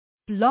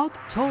Blog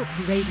Talk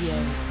Radio.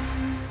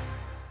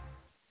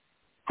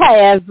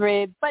 Hi,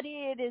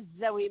 everybody. It is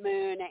Zoe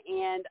Moon,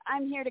 and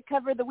I'm here to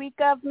cover the week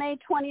of May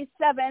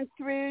 27th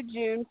through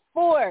June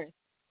 4th.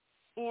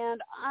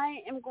 And I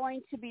am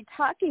going to be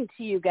talking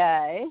to you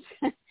guys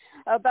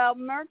about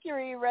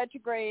Mercury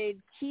Retrograde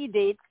key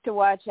dates to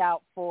watch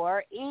out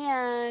for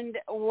and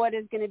what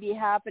is going to be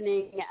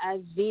happening as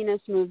Venus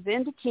moves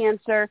into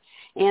Cancer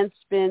and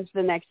spends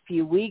the next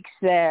few weeks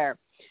there.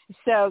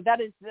 So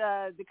that is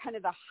the kind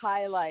of the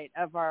highlight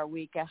of our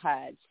week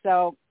ahead.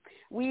 So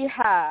we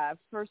have,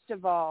 first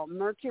of all,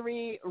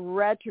 Mercury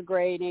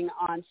retrograding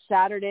on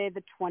Saturday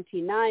the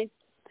 29th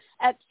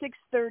at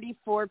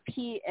 6:34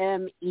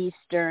 p.m.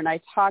 Eastern.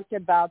 I talked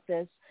about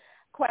this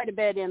quite a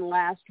bit in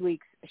last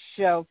week's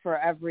show for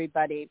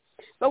everybody.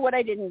 But what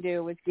I didn't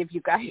do was give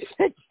you guys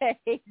the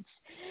dates.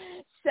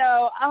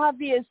 So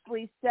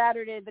obviously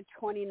Saturday the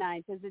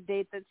 29th is a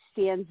date that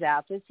stands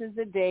out. This is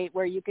a date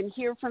where you can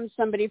hear from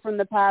somebody from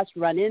the past,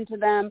 run into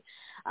them,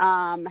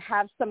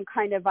 have some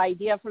kind of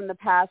idea from the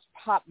past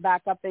pop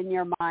back up in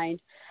your mind,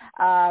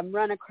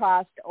 run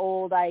across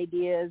old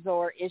ideas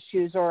or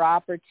issues or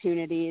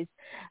opportunities.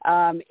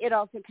 It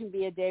also can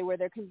be a day where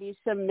there can be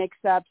some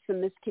mix-ups,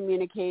 some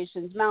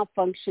miscommunications,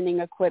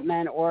 malfunctioning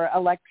equipment or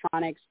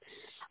electronics.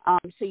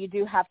 So you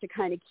do have to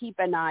kind of keep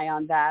an eye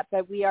on that.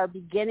 But we are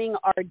beginning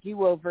our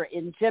do-over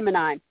in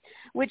Gemini,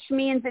 which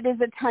means it is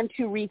a time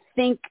to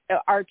rethink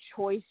our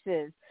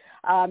choices,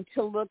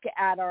 to look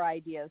at our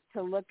ideas,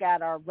 to look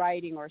at our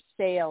writing or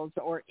sales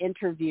or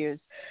interviews,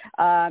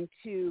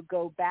 to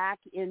go back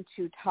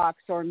into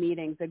talks or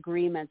meetings,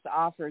 agreements,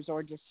 offers,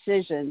 or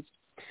decisions.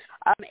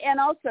 And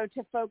also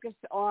to focus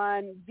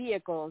on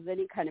vehicles,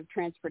 any kind of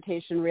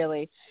transportation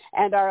really,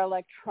 and our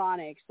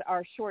electronics,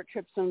 our short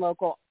trips and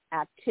local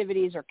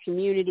activities or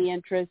community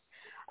interests,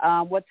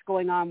 what's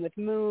going on with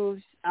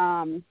moves,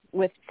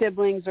 with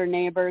siblings or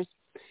neighbors.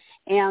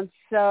 And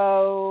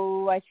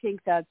so I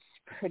think that's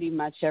pretty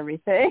much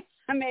everything.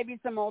 Maybe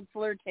some old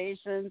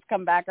flirtations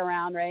come back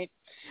around, right?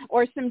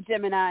 Or some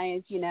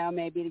Geminis,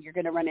 maybe you're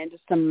going to run into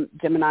some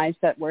Geminis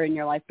that were in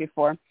your life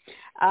before.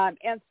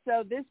 And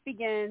so this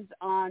begins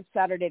on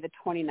Saturday the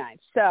 29th.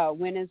 So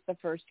when is the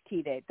first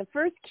key date? The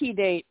first key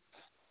date,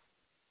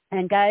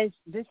 and guys,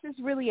 this is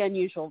really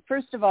unusual.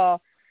 First of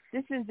all,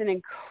 this is an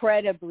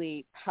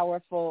incredibly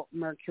powerful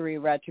Mercury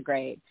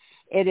retrograde.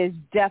 It is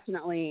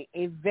definitely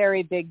a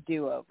very big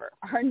do-over.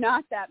 Are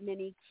not that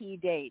many key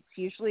dates.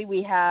 Usually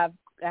we have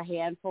a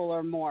handful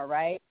or more,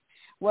 right?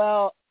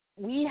 Well,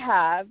 we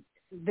have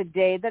the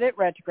day that it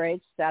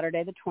retrogrades,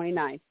 Saturday the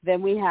 29th.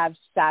 Then we have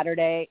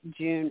Saturday,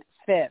 June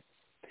 5th.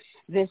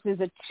 This is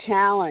a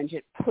challenge.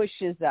 It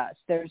pushes us.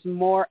 There's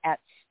more at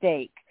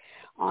stake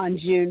on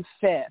June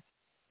 5th.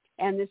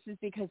 And this is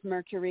because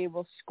Mercury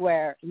will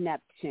square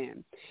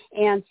Neptune.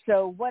 And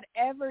so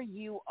whatever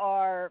you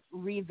are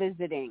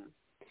revisiting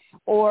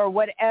or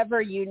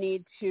whatever you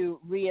need to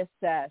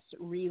reassess,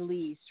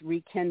 release,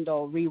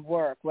 rekindle,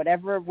 rework,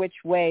 which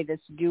way this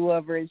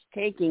do-over is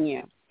taking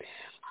you,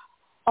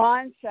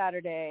 on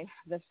Saturday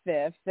the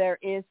 5th, there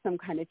is some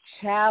kind of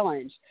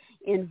challenge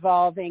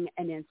involving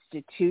an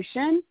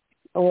institution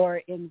or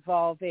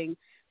involving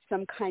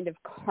some kind of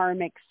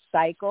karmic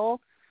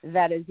cycle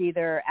that is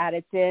either at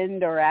its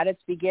end or at its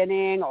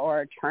beginning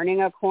or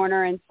turning a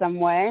corner in some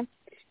way.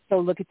 So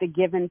look at the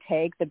give and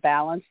take, the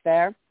balance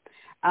there.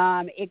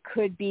 It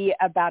could be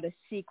about a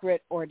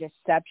secret or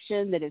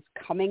deception that is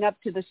coming up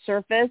to the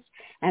surface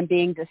and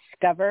being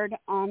discovered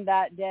on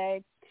that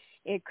day.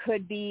 It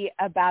could be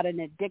about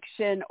an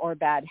addiction or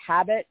bad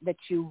habit that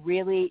you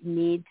really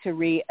need to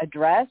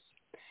readdress.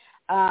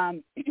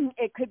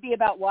 It could be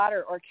about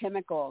water or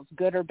chemicals,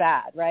 good or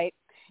bad, right?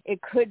 It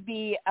could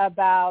be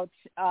about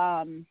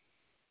a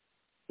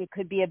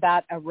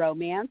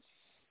romance.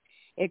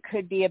 It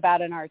could be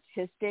about an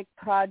artistic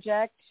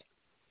project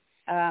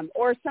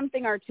or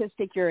something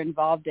artistic you're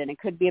involved in. It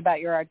could be about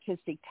your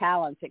artistic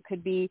talents. It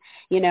could be,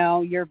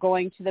 you're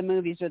going to the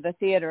movies or the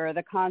theater or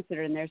the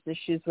concert, and there's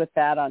issues with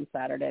that on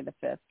Saturday the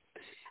 5th.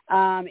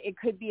 It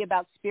could be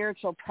about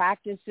spiritual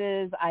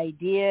practices,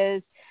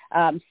 ideas,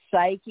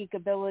 psychic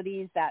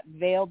abilities, that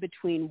veil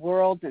between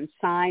worlds and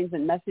signs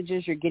and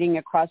messages you're getting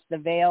across the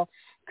veil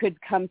could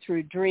come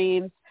through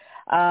dreams,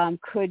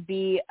 could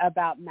be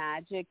about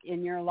magic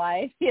in your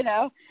life,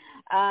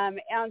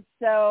 And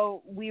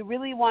so we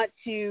really want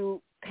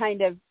to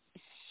kind of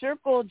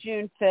circle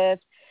June 5th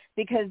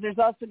because there's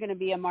also going to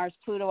be a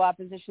Mars-Pluto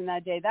opposition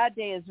that day. That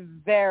day is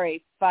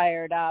very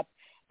fired up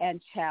and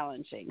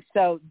challenging.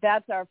 So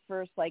that's our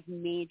first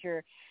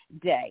major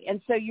day. And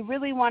so you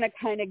really want to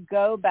kind of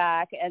go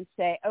back and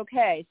say,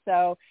 okay,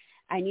 so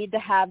I need to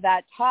have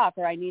that talk,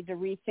 or I need to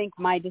rethink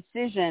my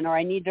decision, or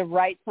I need to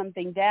write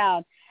something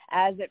down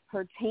as it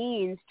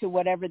pertains to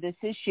whatever this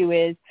issue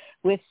is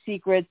with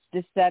secrets,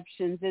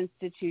 deceptions,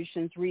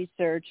 institutions,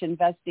 research,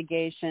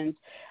 investigations,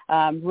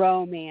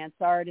 romance,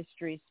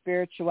 artistry,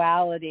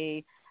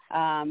 spirituality,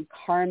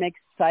 karmic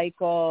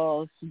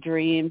cycles,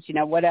 dreams,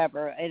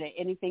 whatever,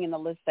 anything in the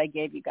list I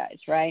gave you guys,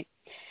 right?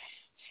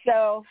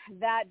 So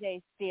that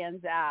day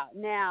stands out.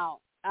 Now,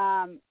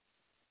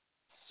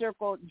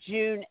 circle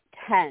June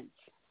 10th.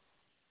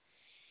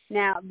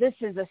 Now, this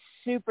is a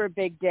super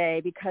big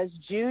day because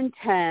June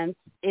 10th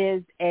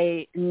is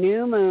a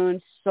new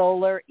moon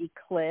solar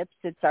eclipse.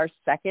 It's our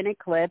second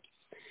eclipse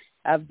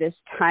of this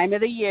time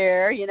of the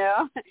year,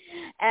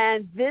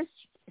 And this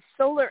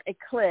solar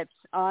eclipse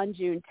on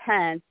June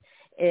 10th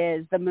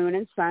is the moon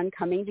and sun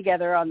coming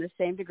together on the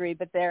same degree,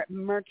 but their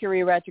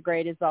Mercury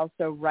retrograde is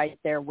also right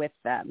there with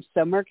them.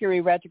 So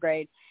Mercury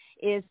retrograde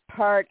is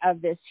part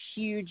of this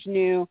huge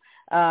new,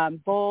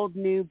 bold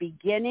new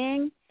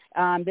beginning.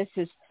 This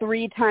is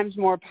 3 times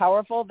more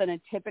powerful than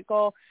a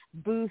typical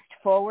boost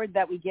forward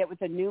that we get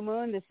with a new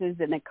moon. This is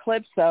an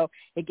eclipse, so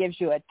it gives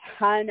you a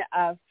ton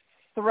of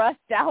thrust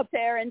out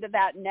there into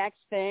that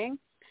next thing.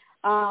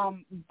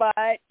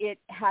 But it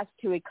has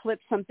to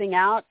eclipse something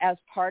out as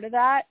part of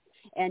that.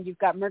 And you've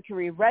got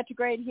Mercury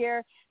retrograde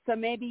here. So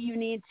maybe you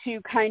need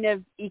to kind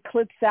of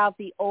eclipse out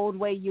the old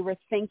way you were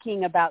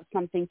thinking about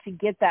something to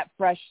get that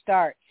fresh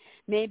start.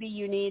 Maybe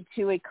you need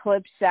to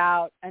eclipse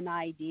out an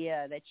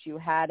idea that you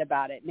had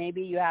about it.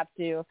 Maybe you have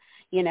to,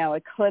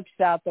 eclipse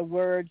out the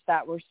words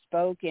that were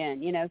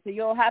spoken, So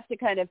you'll have to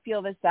kind of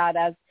feel this out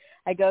as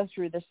I go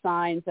through the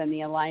signs and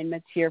the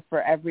alignments here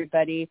for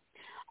everybody.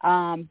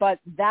 But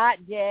that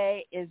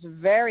day is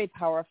very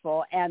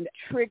powerful and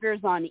triggers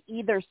on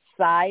either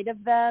side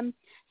of them.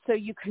 So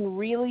you can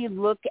really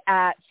look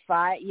at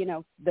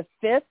the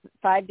 5th,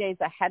 5 days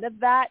ahead of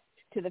that,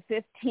 to the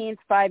 15th,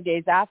 5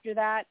 days after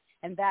that,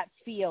 and that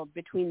field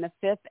between the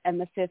 5th and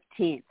the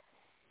 15th,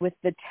 with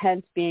the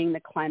 10th being the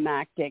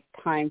climactic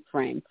time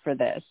frame for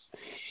this.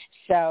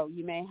 So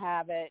you may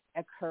have it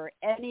occur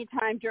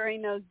anytime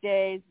during those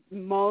days.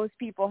 Most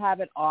people have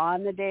it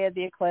on the day of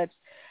the eclipse.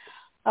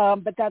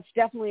 But that's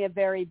definitely a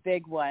very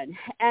big one.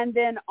 And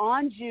then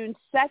on June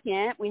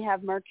 2nd, we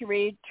have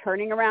Mercury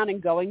turning around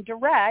and going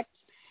direct.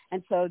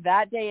 And so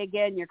that day,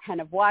 again, you're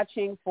kind of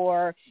watching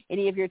for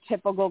any of your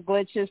typical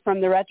glitches from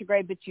the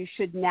retrograde, but you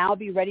should now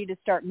be ready to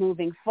start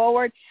moving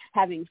forward,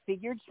 having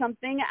figured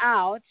something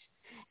out.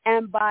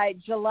 And by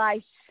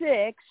July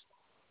 6th,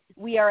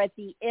 we are at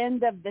the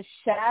end of the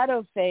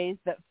shadow phase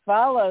that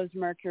follows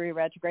Mercury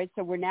retrograde.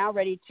 So we're now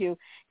ready to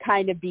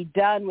kind of be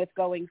done with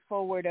going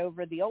forward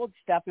over the old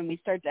stuff, and we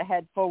start to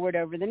head forward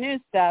over the new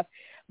stuff.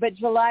 But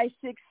July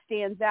 6th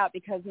stands out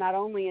because not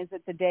only is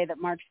it the day that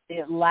marks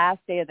the last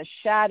day of the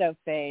shadow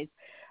phase,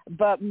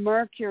 but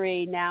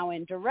Mercury now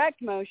in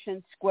direct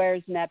motion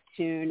squares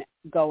Neptune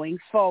going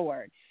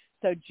forward.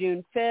 So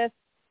June 5th,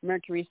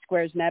 Mercury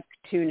squares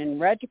Neptune in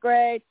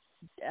retrograde.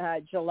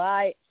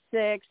 July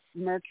 6th,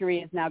 Mercury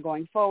is now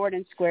going forward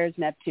and squares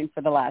Neptune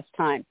for the last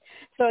time.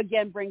 So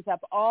again, brings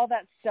up all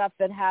that stuff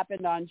that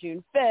happened on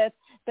June 5th,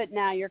 but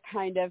now you're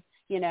kind of,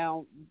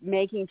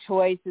 making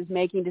choices,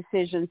 making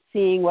decisions,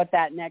 seeing what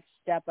that next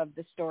step of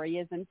the story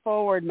is in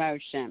forward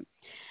motion.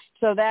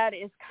 So that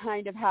is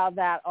kind of how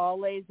that all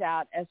lays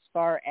out as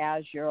far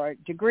as your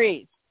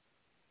degrees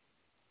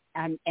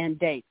and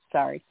dates,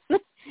 sorry.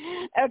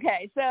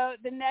 Okay, so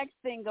the next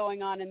thing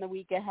going on in the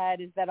week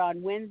ahead is that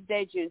on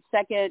Wednesday, June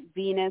 2nd,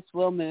 Venus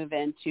will move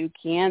into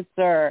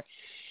Cancer,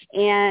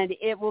 and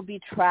it will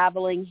be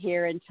traveling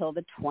here until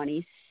the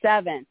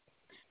 27th.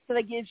 So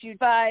that gives you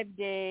 5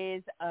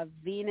 days of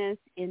Venus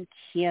in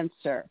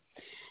Cancer.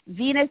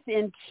 Venus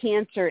in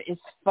Cancer is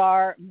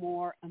far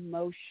more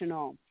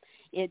emotional.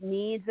 It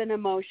needs an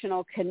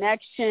emotional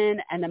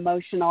connection, an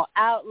emotional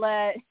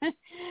outlet.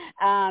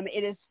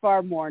 It is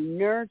far more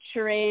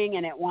nurturing,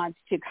 and it wants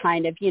to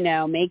kind of,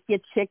 make you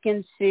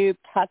chicken soup,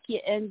 tuck you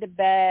into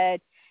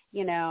bed,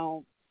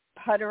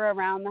 putter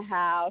around the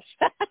house,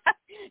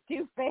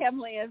 do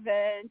family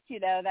events,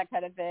 that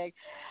kind of thing.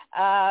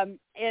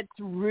 It's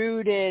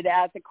rooted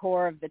at the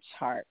core of the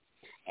chart.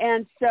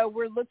 And so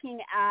we're looking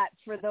at,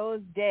 for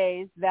those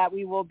days, that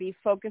we will be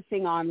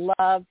focusing on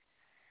love,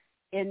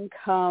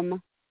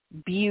 income,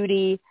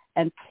 beauty,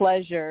 and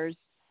pleasures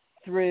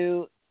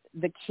through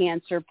the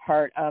Cancer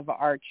part of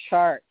our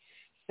chart.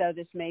 So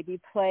this may be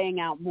playing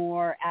out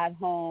more at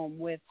home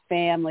with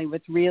family,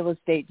 with real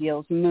estate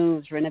deals,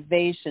 moves,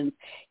 renovations,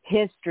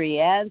 history,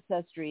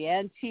 ancestry,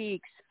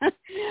 antiques,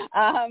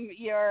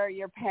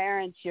 your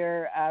parents,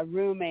 your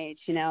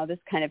roommates, this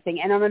kind of thing,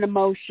 and on an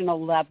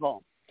emotional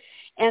level.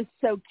 And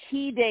so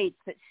key dates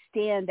that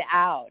stand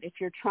out, if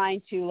you're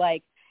trying to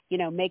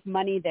make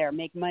money there,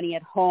 make money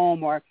at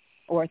home, or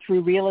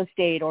through real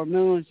estate or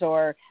moves,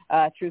 or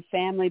through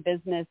family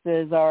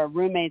businesses or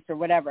roommates or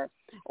whatever.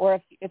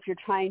 Or if you're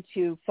trying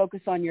to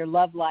focus on your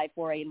love life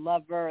or a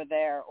lover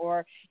there,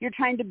 or you're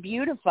trying to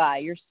beautify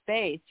your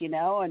space,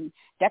 and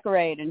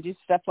decorate and do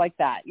stuff like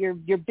that.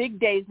 Your big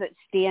days that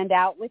stand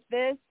out with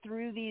this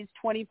through these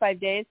 25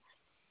 days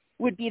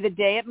would be the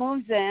day it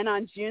moves in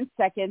on June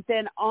 2nd.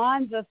 Then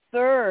on the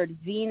 3rd,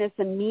 Venus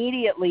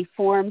immediately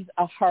forms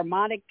a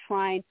harmonic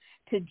trine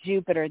to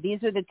Jupiter.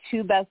 These are the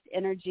 2 best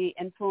energy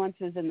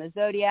influences in the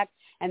zodiac,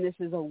 and this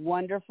is a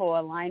wonderful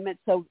alignment.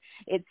 So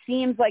it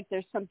seems like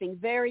there's something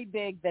very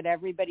big that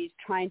everybody's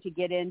trying to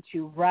get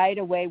into right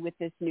away with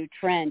this new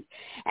trend,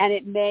 and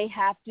it may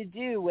have to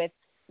do with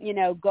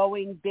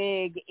going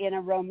big in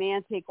a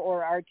romantic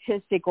or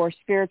artistic or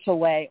spiritual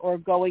way, or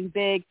going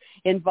big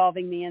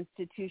involving the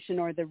institution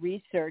or the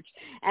research.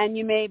 And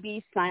you may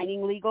be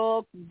signing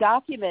legal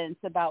documents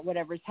about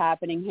whatever's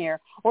happening here,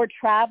 or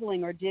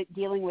traveling, or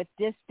dealing with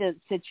distance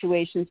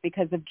situations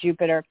because of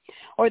Jupiter.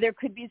 Or there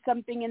could be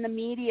something in the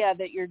media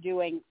that you're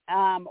doing,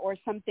 or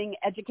something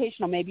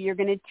educational. Maybe you're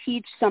going to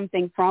teach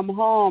something from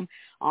home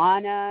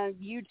on a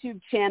YouTube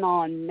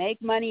channel and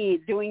make money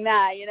doing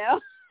that,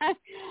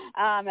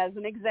 as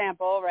an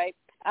example, right?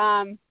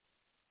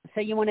 So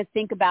you want to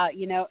think about,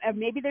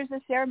 maybe there's a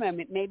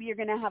ceremony. Maybe you're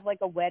going to have like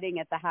a wedding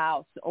at the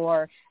house,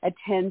 or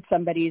attend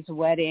somebody's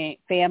wedding,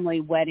 family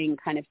wedding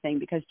kind of thing,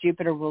 because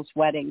Jupiter rules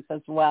weddings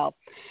as well.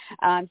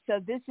 So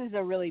this is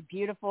a really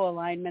beautiful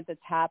alignment that's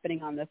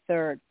happening on the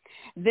 3rd.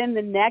 Then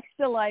the next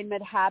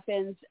alignment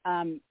happens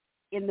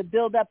in the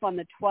build-up on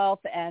the 12th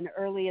and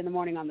early in the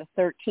morning on the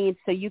 13th.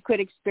 So you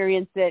could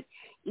experience it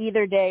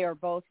either day or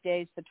both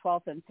days, the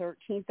 12th and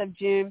 13th of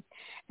June.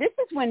 This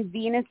is when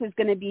Venus is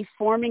going to be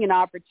forming an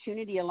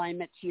opportunity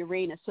alignment to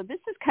Uranus. So this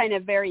is kind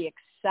of very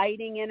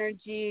exciting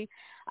energy.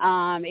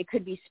 It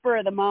could be spur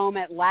of the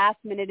moment,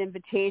 last-minute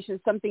invitation,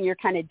 something you're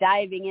kind of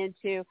diving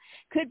into.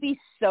 Could be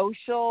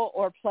social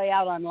or play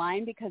out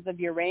online because of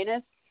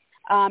Uranus.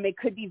 It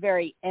could be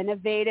very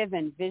innovative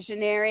and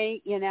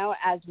visionary,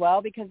 as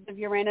well because of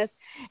Uranus.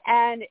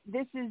 And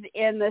this is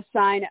in the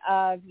sign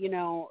of,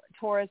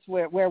 Taurus,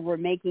 where we're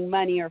making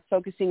money or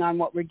focusing on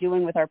what we're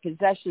doing with our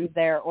possessions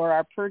there, or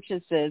our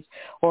purchases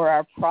or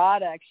our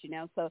products,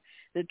 So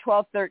the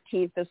 12th,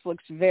 13th, this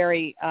looks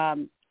very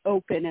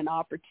open and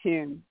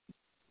opportune.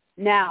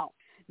 Now,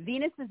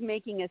 Venus is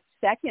making a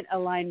second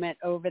alignment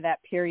over that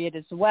period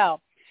as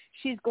well.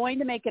 She's going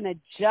to make an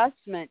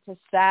adjustment to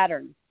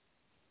Saturn.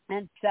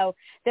 And so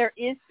there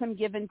is some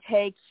give and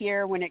take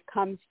here when it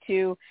comes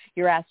to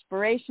your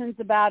aspirations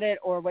about it,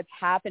 or what's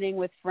happening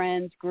with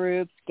friends,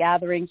 groups,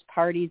 gatherings,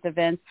 parties,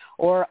 events,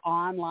 or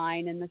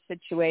online in the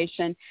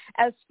situation.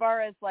 As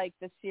far as like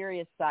the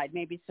serious side,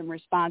 maybe some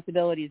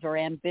responsibilities or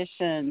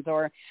ambitions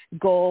or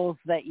goals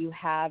that you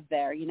have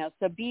there,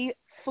 so be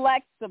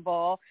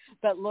flexible,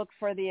 but look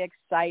for the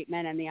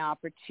excitement and the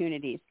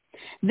opportunities.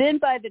 Then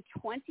by the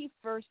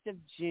 21st of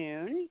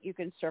June, you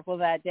can circle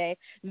that day,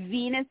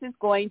 Venus is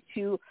going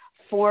to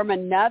form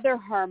another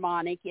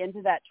harmonic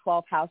into that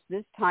 12th house,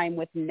 this time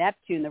with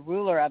Neptune, the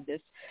ruler of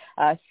this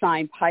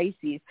sign,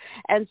 Pisces.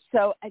 And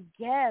so,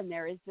 again,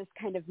 there is this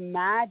kind of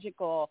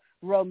magical,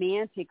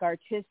 romantic,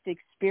 artistic,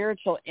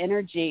 spiritual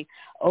energy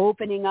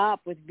opening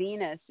up with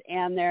Venus,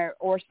 and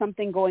or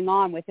something going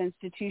on with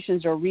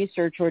institutions or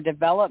research or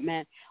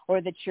development, or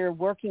that you're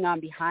working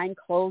on behind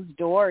closed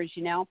doors,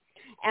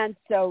 And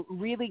so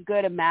really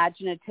good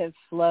imaginative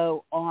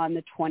flow on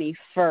the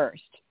 21st.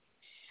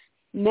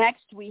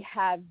 Next, we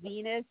have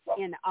Venus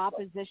in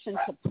opposition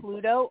to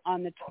Pluto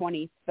on the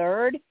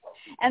 23rd.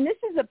 And this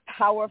is a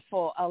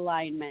powerful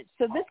alignment.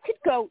 So this could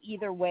go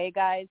either way,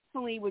 guys.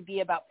 Definitely would be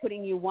about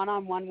putting you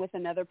one-on-one with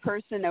another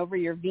person over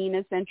your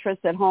Venus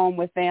interests at home,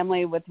 with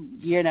family, with,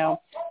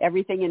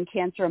 everything in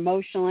Cancer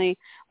emotionally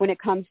when it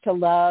comes to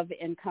love,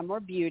 income,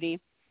 or beauty.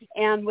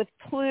 And with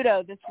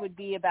Pluto, this would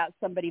be about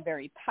somebody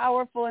very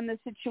powerful in the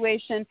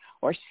situation,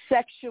 or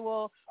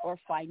sexual, or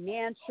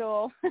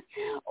financial,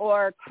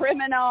 or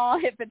criminal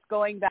if it's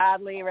going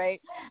badly,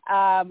 right?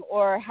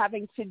 Or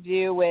having to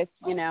do with,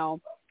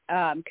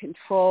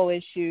 control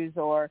issues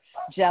or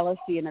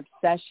jealousy and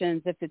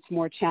obsessions if it's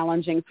more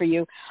challenging for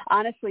you.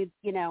 Honestly,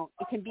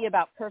 it can be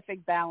about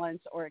perfect balance,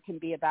 or it can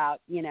be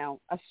about,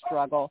 a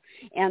struggle.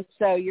 And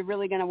so you're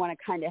really going to want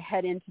to kind of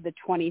head into the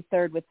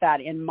 23rd with that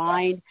in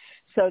mind,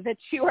 so that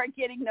you are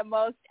getting the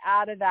most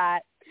out of that.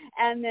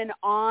 And then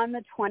on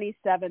the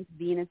 27th,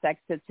 Venus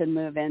exits and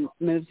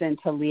moves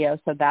into Leo.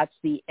 So that's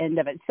the end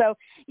of it. So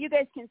you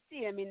guys can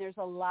see, there's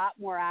a lot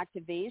more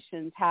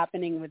activations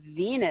happening with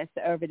Venus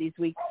over these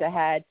weeks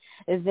ahead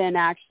than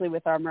actually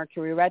with our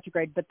Mercury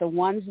retrograde. But the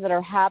ones that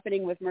are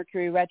happening with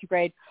Mercury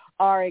retrograde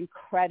are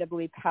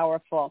incredibly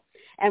powerful.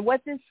 And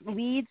what this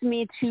leads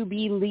me to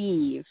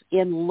believe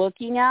in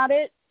looking at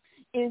it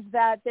is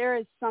that there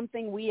is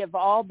something we have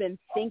all been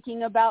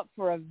thinking about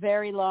for a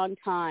very long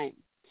time.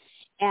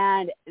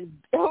 And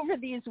over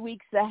these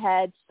weeks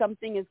ahead,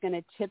 something is going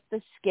to tip the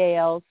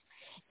scales.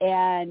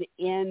 And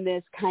in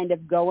this kind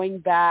of going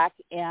back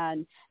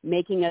and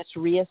making us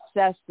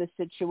reassess the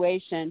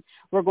situation,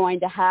 we're going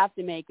to have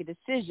to make a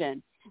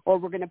decision, or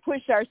we're going to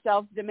push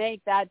ourselves to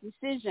make that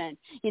decision.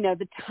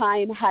 The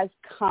time has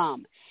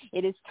come.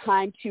 It is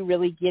time to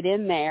really get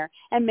in there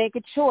and make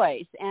a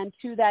choice. And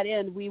to that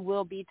end, we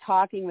will be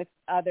talking with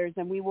others,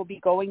 and we will be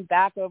going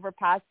back over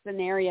past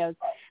scenarios,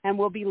 and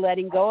we'll be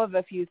letting go of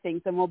a few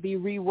things, and we'll be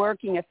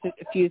reworking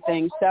a few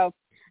things. So,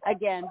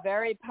 again,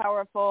 very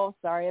powerful.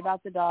 Sorry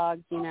about the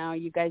dogs.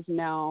 You guys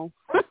know.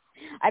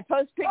 I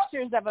post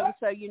pictures of them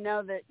so you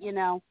know that,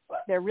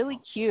 they're really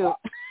cute.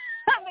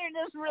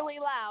 They're just really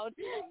loud.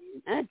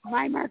 It's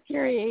my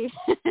Mercury.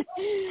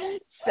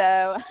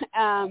 So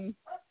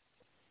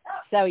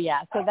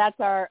yeah, so that's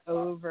our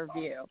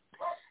overview.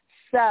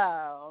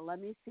 So let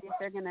me see if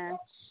they're going to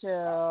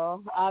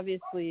chill.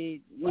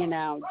 Obviously,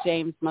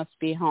 James must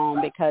be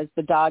home because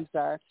the dogs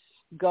are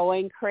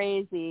going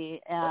crazy.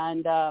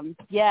 And,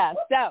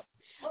 so,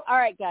 all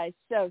right, guys.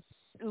 So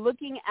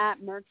looking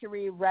at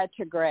Mercury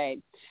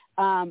Retrograde,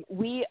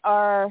 we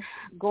are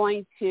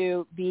going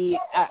to be,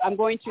 I'm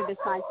going through the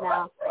signs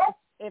now.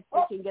 If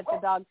we can get the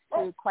dogs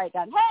to quiet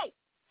down. Hey,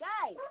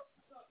 guys.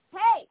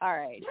 Hey. All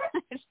right.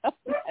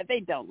 They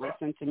don't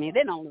listen to me.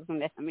 They don't listen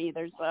to him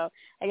either, so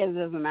I guess it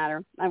doesn't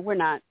matter. We're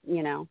not,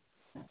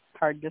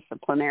 hard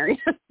disciplinarians.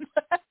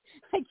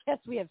 I guess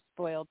we have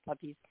spoiled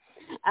puppies.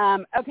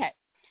 Okay.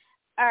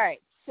 All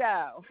right.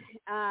 So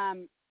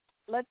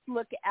let's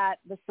look at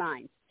the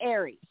signs.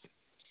 Aries.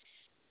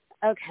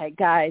 Okay,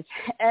 guys,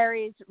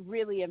 Aries,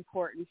 really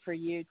important for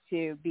you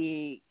to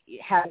be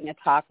having a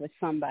talk with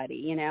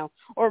somebody,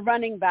 or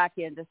running back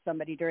into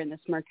somebody during this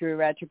Mercury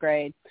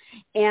retrograde.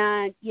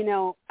 And,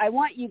 I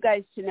want you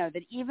guys to know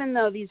that even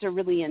though these are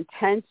really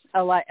intense,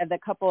 the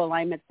couple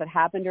alignments that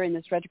happen during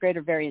this retrograde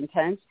are very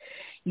intense,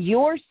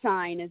 your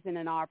sign is in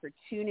an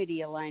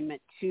opportunity alignment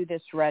to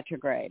this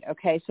retrograde,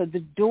 okay? So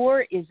the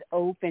door is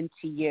open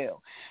to you.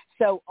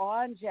 So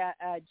on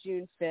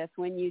June 5th,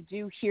 when you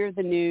do hear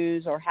the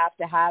news or have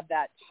to have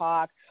that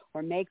talk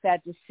or make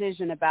that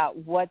decision about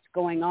what's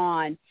going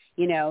on,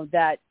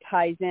 that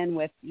ties in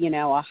with,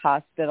 a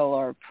hospital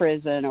or a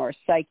prison or a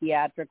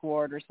psychiatric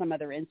ward or some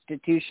other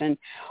institution,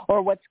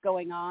 or what's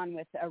going on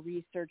with a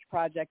research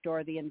project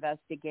or the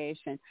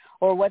investigation,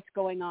 or what's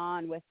going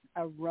on with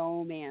a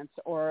romance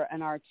or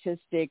an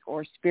artistic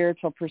or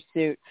spiritual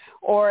pursuit,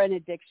 or an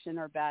addiction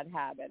or bad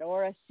habit,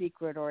 or a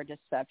secret or a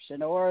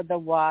deception, or the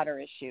water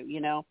issue,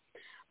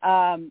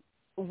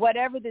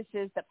 whatever this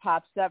is that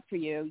pops up for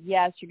you,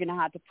 yes, you're going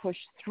to have to push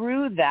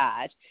through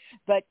that,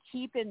 but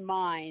keep in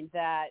mind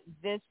that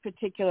this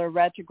particular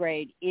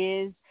retrograde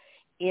is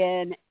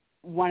in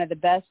one of the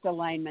best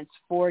alignments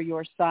for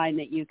your sign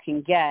that you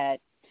can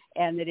get,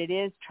 and that it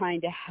is trying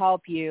to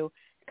help you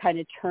kind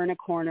of turn a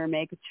corner,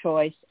 make a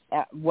choice,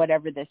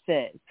 whatever this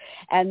is.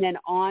 And then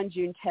on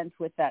June 10th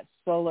with that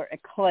solar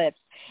eclipse,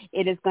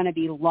 it is going to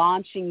be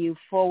launching you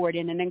forward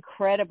in an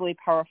incredibly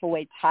powerful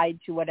way tied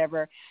to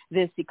whatever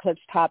this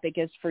eclipse topic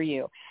is for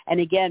you. And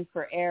again,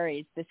 for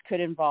Aries, this could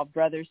involve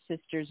brothers,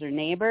 sisters, or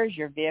neighbors,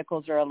 your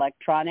vehicles or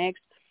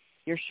electronics,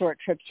 your short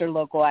trips or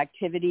local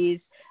activities,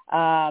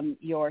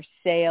 your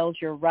sales,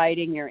 your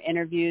writing, your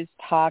interviews,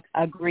 talk,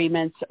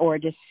 agreements, or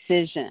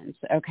decisions,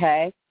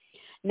 okay?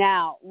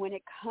 Now, when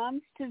it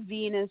comes to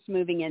Venus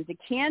moving into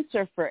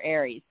Cancer for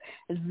Aries,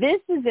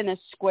 this is in a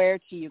square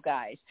to you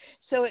guys.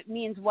 So it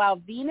means while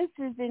Venus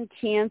is in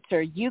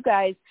Cancer, you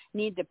guys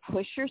need to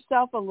push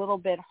yourself a little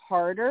bit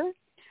harder,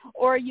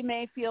 or you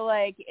may feel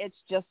like it's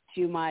just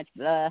too much.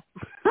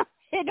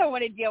 They don't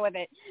want to deal with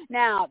it.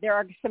 Now, there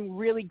are some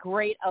really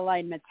great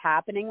alignments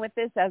happening with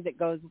this as it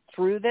goes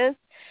through this,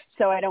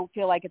 so I don't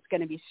feel like it's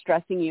going to be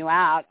stressing you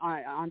out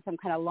on some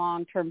kind of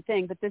long-term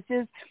thing, but this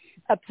is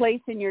a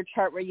place in your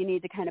chart where you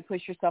need to kind of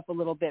push yourself a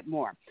little bit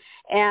more.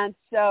 And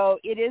so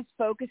it is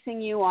focusing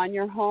you on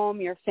your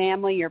home, your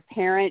family, your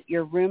parent,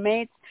 your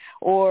roommates,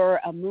 or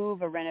a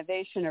move, a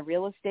renovation, a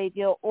real estate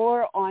deal,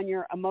 or on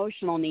your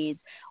emotional needs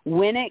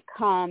when it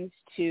comes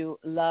to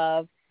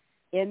love,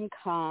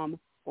 income,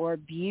 or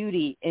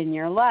beauty in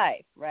your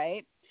life,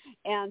 right?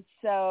 And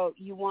so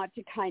you want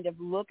to kind of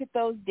look at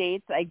those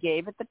dates I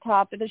gave at the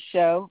top of the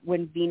show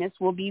when Venus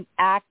will be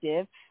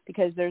active,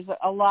 because there's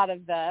a lot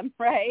of them,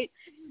 right?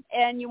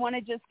 And you want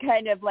to just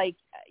kind of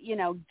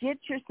get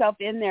yourself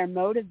in there,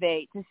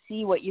 motivate to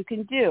see what you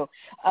can do.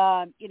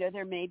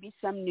 There may be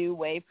some new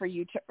way for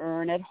you to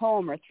earn at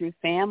home or through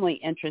family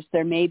interest.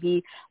 There may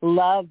be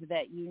love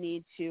that you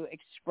need to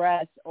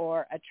express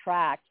or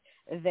attract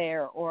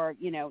there, or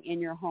in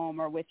your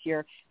home or with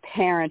your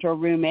parent or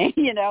roommate,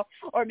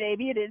 or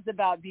maybe it is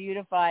about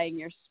beautifying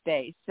your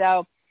space.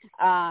 So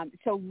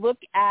look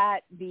at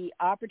the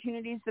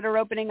opportunities that are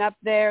opening up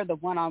there, the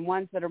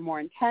one-on-ones that are more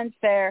intense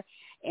there,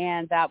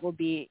 and that will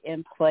be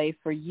in play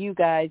for you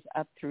guys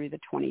up through the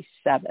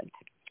 27th.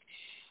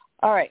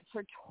 All right,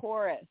 for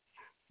Taurus,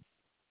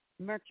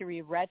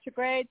 Mercury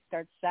retrograde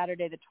starts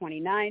Saturday the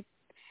 29th.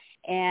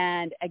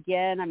 And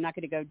again, I'm not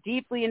going to go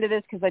deeply into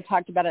this because I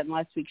talked about it in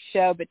last week's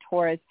show, but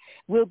Taurus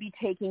will be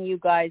taking you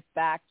guys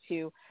back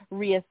to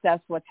reassess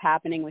what's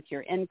happening with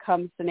your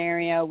income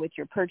scenario, with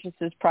your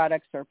purchases,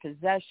 products, or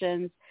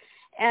possessions,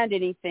 and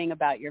anything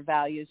about your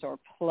values or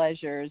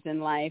pleasures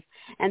in life.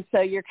 And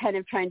so you're kind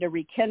of trying to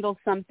rekindle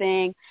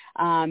something,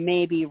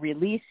 maybe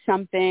release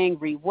something,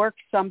 rework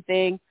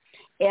something.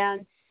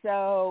 And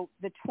so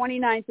the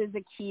 29th is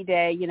a key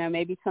day.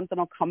 Maybe something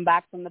will come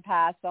back from the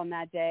past on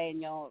that day,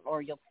 and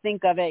you'll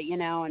think of it,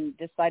 and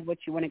decide what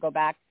you want to go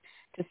back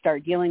to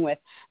start dealing with.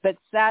 But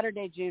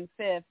Saturday, June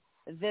 5th,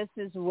 this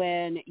is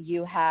when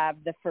you have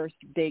the first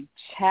big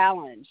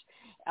challenge.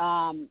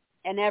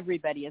 And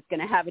everybody is going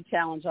to have a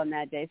challenge on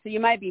that day. So you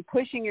might be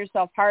pushing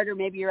yourself harder.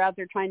 Maybe you're out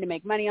there trying to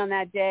make money on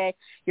that day.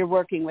 You're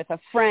working with a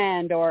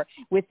friend or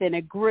within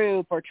a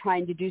group or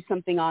trying to do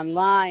something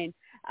online.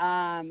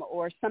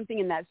 or something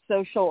in that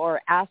social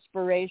or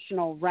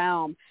aspirational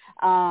realm,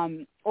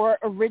 or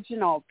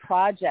original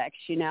projects,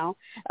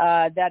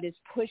 that is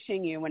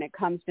pushing you when it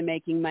comes to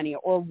making money,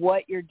 or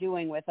what you're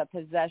doing with a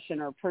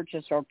possession or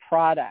purchase or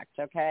product,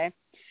 okay?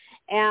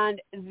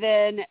 And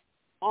then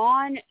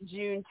on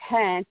June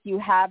 10th, you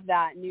have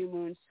that new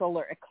moon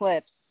solar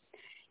eclipse.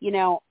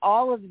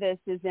 All of this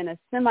is in a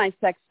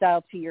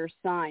semi-sextile to your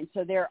sign.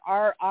 So there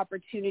are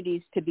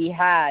opportunities to be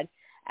had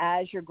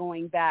as you're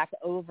going back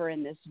over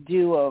in this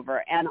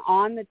do-over. And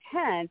on the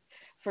 10th,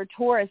 for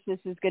Taurus, this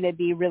is going to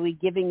be really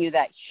giving you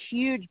that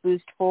huge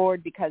boost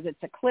forward because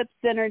it's eclipse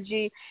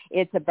energy.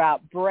 It's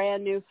about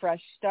brand new,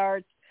 fresh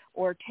starts,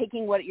 or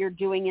taking what you're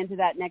doing into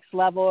that next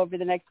level over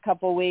the next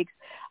couple of weeks.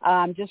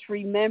 Just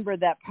remember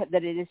that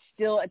it is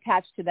still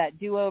attached to that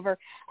do-over.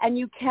 And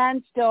you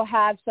can still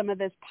have some of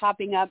this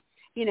popping up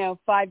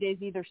 5 days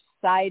either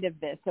side of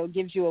this. So it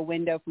gives you a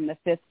window from the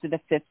 5th to the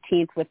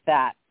 15th with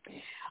that.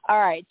 All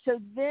right.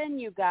 So then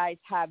you guys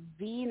have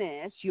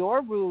Venus,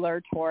 your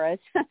ruler, Taurus,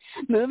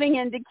 moving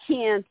into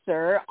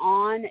Cancer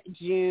on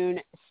June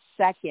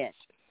 2nd.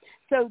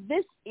 So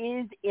this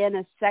is in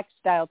a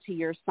sextile to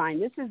your sign.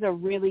 This is a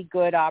really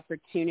good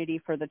opportunity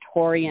for the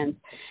Taurians.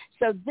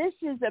 So this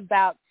is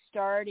about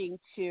starting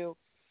to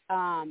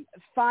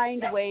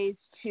find ways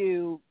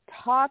to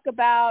talk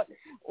about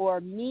or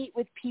meet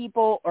with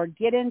people or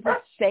get into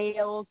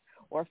sales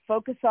or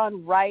focus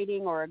on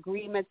writing or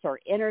agreements or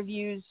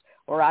interviews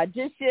or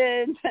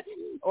auditions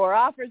or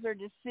offers or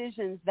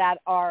decisions that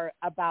are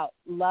about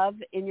love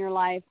in your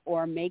life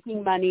or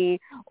making money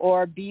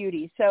or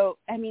beauty. So,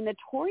 the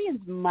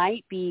Taurians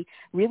might be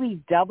really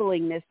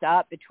doubling this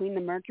up between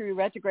the Mercury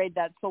retrograde,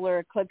 that solar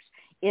eclipse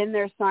in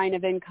their sign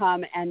of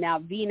income, and now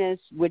Venus,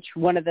 which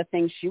one of the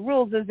things she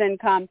rules is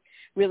income,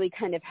 really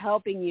kind of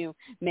helping you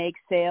make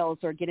sales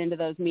or get into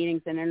those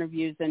meetings and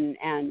interviews and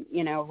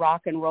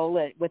rock and roll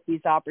it with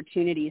these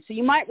opportunities. So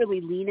you might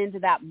really lean into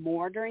that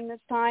more during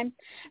this time.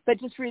 But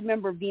just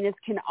remember, Venus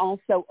can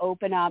also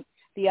open up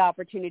the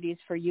opportunities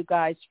for you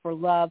guys for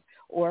love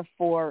or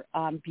for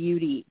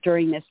beauty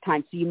during this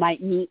time. So you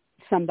might meet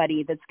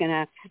somebody that's going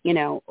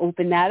to,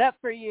 open that up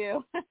for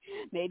you.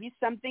 Maybe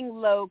something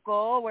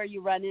local where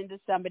you run into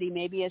somebody,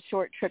 maybe a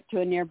short trip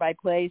to a nearby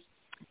place.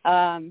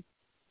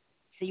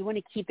 So you want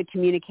to keep the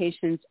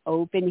communications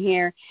open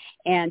here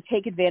and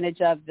take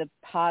advantage of the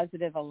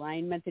positive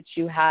alignment that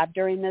you have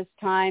during this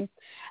time.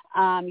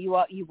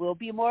 You will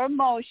be more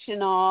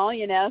emotional,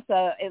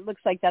 so it looks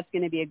like that's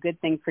going to be a good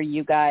thing for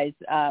you guys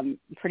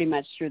pretty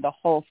much through the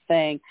whole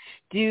thing.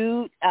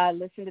 Do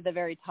listen to the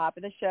very top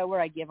of the show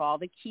where I give all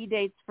the key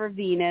dates for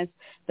Venus.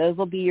 Those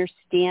will be your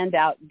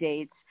standout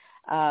dates,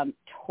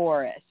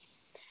 Taurus.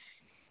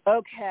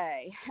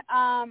 Okay.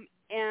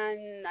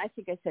 And I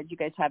think I said you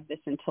guys have this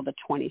until the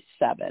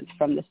 27th,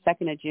 from the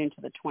 2nd of June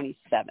to the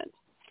 27th.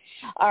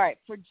 All right,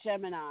 for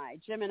Gemini.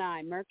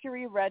 Gemini,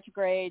 Mercury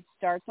retrograde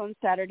starts on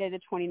Saturday the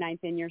 29th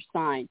in your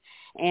sign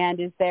and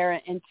is there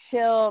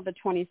until the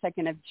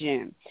 22nd of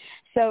June.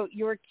 So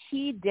your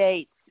key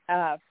dates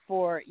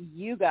for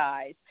you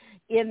guys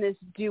in this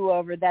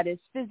do-over that is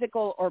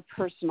physical or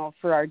personal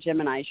for our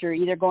Geminis. You're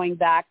either going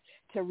back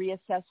to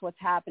reassess what's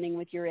happening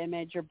with your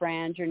image, your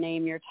brand, your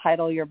name, your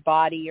title, your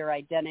body, your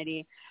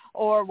identity,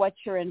 or what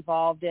you're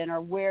involved in, or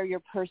where your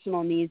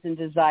personal needs and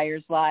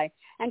desires lie,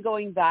 and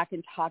going back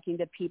and talking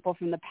to people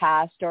from the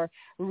past or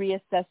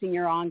reassessing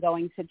your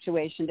ongoing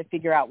situation to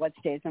figure out what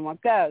stays and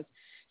what goes.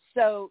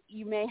 So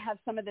you may have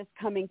some of this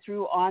coming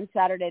through on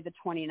Saturday the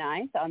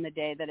 29th, on the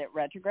day that it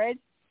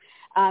retrogrades,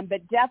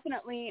 but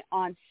definitely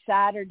on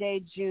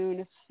Saturday,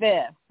 June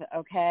 5th,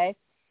 okay?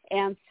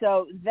 And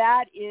so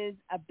that is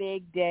a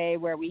big day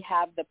where we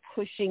have the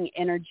pushing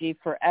energy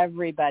for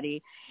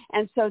everybody.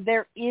 And so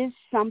there is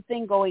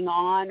something going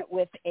on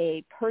with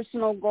a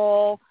personal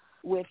goal,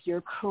 with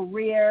your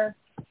career.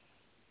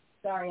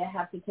 Sorry, I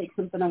have to take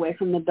something away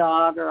from the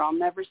dog or I'll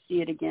never see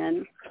it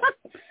again.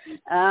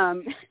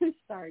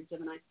 Sorry,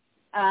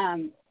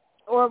 Gemini.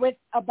 Or with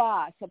a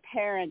boss, a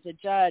parent, a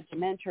judge, a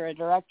mentor, a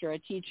director, a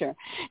teacher.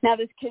 Now,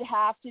 this could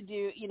have to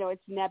do,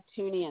 it's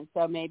Neptunian,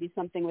 so maybe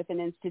something with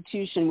an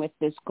institution with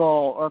this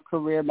goal or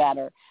career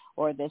matter,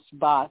 or this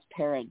boss,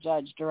 parent,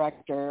 judge,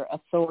 director,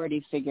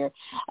 authority figure.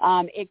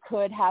 It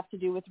could have to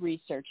do with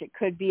research. It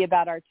could be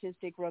about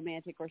artistic,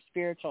 romantic, or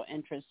spiritual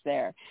interests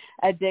there.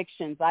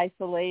 Addictions,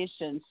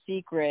 isolation,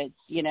 secrets,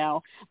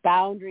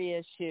 boundary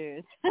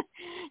issues.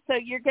 So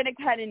you're going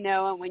to kind of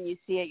know it when you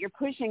see it. You're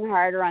pushing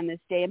harder on this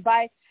day. And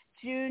by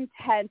June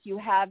 10th, you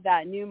have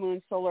that new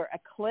moon solar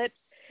eclipse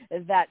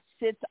that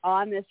sits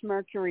on this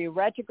Mercury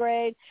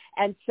retrograde.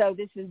 And so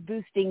this is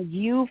boosting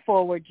you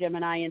forward,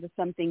 Gemini, into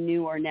something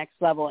new or next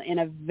level in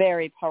a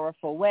very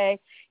powerful way.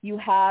 You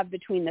have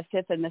between the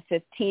 5th and the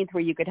 15th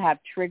where you could have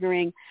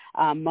triggering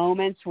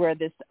moments where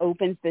this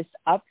opens this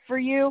up for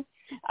you.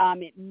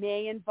 It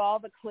may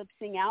involve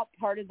eclipsing out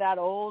part of that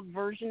old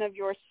version of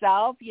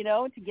yourself,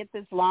 to get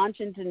this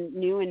launch into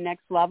new and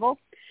next level.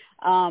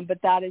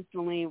 But that is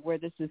only where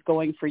this is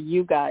going for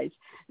you guys.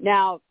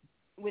 Now,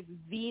 with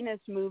Venus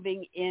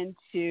moving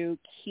into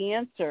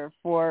Cancer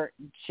for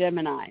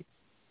Gemini.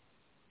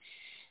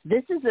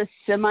 This is a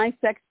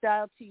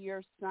semi-sextile to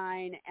your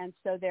sign, and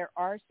so there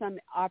are some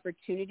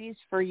opportunities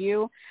for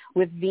you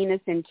with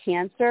Venus in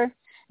Cancer.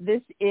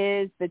 This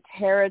is the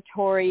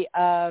territory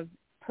of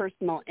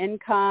personal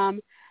income,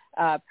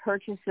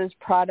 purchases,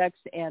 products,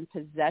 and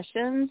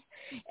possessions.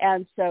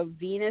 And so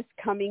Venus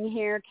coming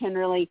here can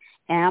really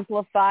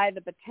amplify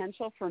the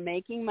potential for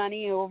making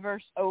money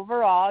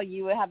overall.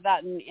 You have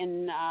that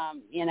in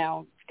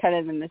kind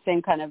of in the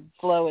same kind of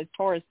flow as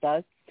Taurus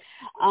does.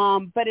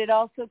 But it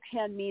also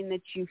can mean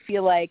that you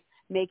feel like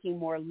making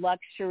more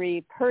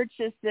luxury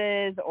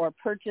purchases or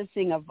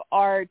purchasing of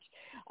art.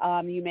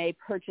 You may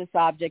purchase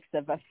objects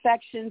of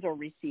affections or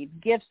receive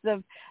gifts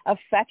of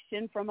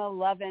affection from a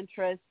love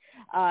interest.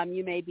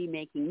 You may be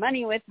making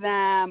money with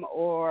them,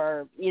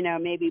 or,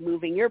 maybe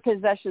moving your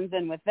possessions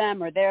in with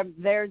them, or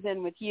theirs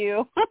in with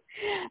you.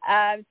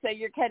 So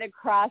you're kind of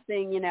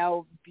crossing,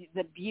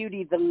 the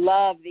beauty, the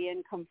love, the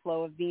income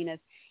flow of Venus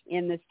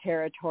in this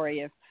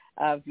territory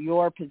of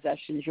your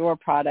possessions, your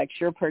products,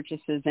 your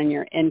purchases, and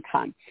your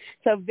income.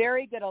 So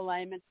very good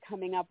alignments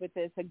coming up with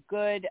this, a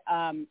good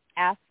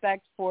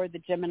aspect for the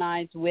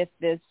Geminis with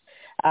this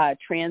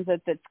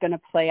transit that's going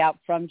to play out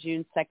from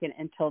June 2nd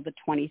until the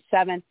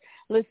 27th.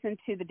 Listen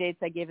to the dates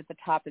I gave at the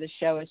top of the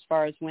show as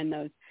far as when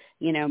those,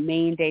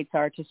 main dates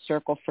are to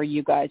circle for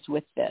you guys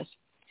with this.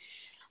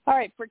 All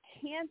right, for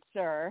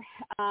Cancer,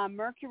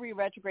 Mercury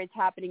Retrograde is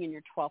happening in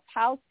your 12th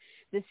house.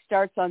 This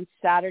starts on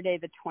Saturday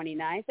the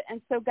 29th.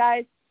 And so,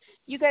 guys,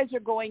 you guys are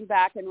going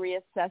back and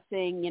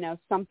reassessing,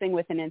 something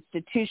with an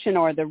institution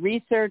or the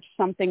research,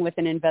 something with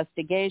an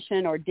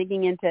investigation, or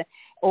digging into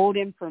old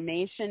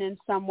information in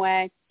some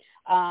way.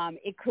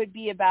 It could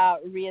be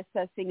about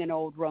reassessing an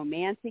old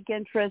romantic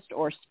interest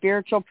or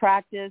spiritual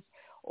practice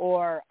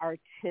or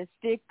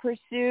artistic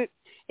pursuit.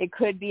 It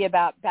could be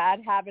about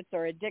bad habits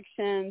or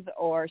addictions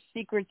or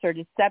secrets or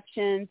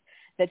deceptions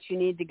that you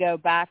need to go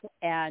back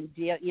and,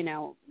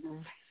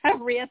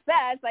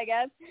 reassess, I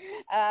guess.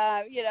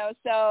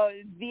 So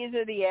these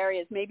are the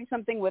areas, maybe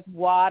something with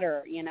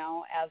water,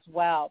 as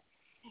well.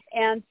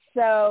 And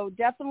so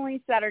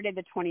definitely Saturday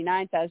the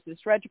 29th, as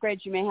this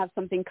retrograde, you may have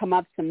something come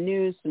up, some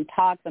news, some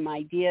talk, some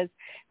ideas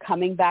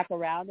coming back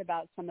around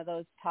about some of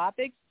those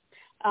topics.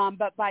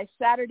 But by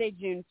Saturday,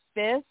 June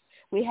 5th,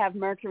 we have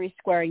Mercury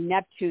squaring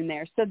Neptune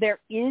there. So there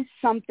is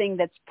something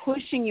that's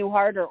pushing you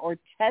harder or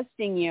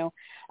testing you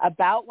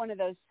about one of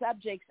those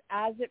subjects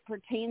as it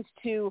pertains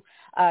to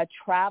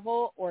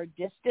travel or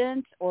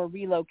distance or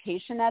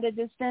relocation at a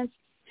distance,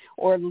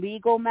 or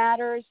legal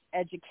matters,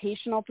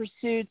 educational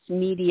pursuits,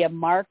 media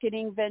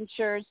marketing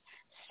ventures,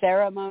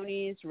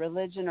 ceremonies,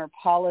 religion, or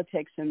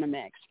politics in the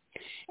mix.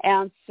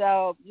 And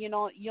so,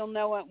 you'll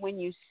know it when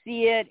you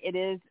see it. It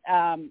is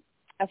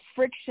a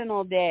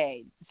frictional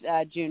day,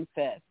 June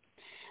 5th.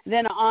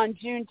 Then on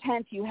June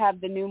 10th, you have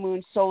the new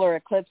moon solar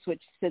eclipse,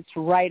 which sits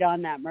right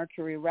on that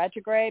Mercury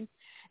retrograde.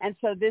 And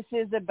so this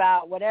is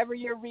about whatever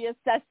you're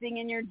reassessing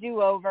in your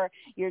do-over,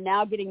 you're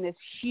now getting this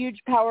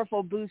huge,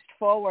 powerful boost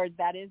forward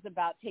that is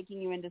about taking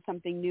you into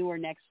something new or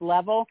next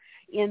level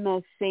in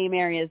those same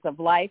areas of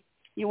life.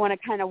 You want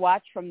to kind of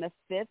watch from the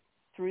 5th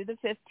through the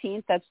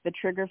 15th. That's the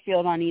trigger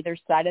field on either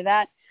side of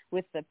that,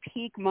 with the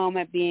peak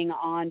moment being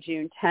on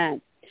June 10th.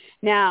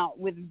 Now,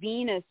 with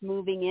Venus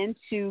moving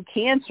into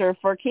Cancer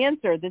for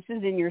Cancer, this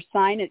is in your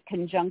sign. It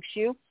conjuncts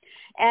you,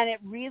 and it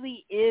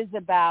really is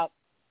about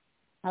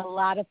a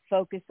lot of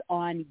focus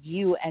on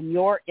you and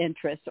your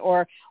interests,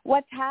 or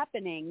what's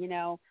happening,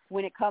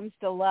 when it comes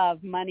to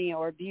love, money,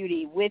 or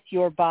beauty with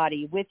your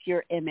body, with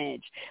your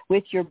image,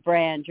 with your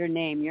brand, your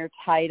name, your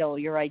title,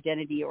 your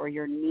identity, or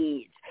your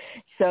needs.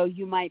 So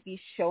you might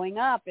be showing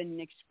up and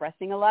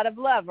expressing a lot of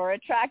love or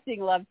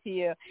attracting love to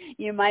you.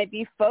 You might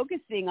be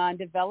focusing on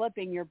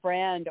developing your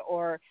brand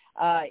or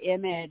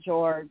image,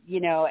 or,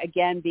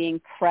 again,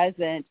 being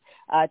present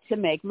to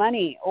make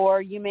money.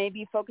 Or you may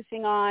be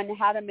focusing on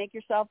how to make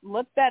yourself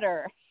look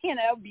better,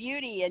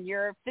 beauty and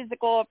your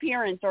physical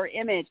appearance or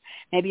image.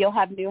 Maybe you'll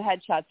have new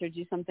headshots or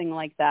do something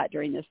like that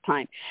during this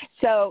time.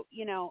 So,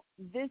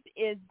 this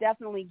is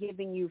definitely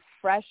giving you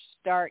fresh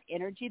start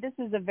energy. This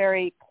is a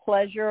very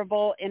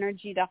pleasurable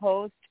energy to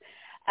host.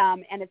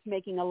 And it's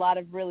making a lot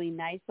of really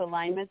nice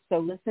alignments. So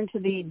listen to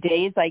the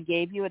days I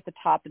gave you at the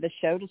top of the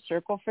show to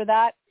circle for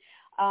that.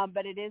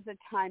 But it is a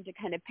time to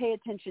kind of pay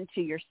attention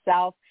to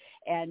yourself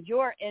and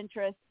your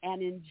interests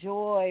and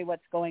enjoy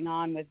what's going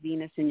on with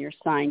Venus in your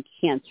sign,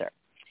 Cancer.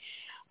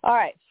 All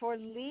right, for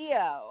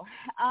Leo.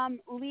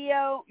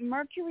 Leo,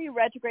 Mercury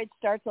retrograde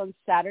starts on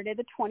Saturday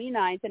the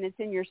 29th, and it's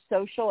in your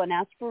social and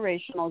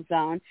aspirational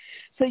zone.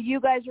 So you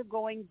guys are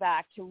going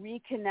back to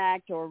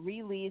reconnect or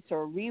release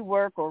or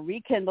rework or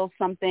rekindle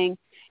something,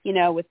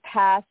 with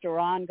past or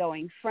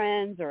ongoing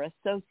friends or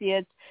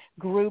associates,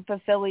 group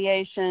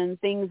affiliation,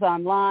 things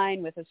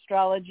online with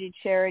astrology,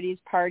 charities,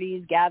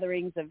 parties,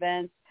 gatherings,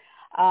 events,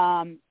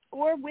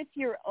 or with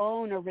your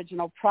own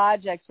original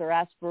projects or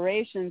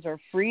aspirations or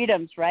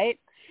freedoms, right?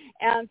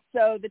 And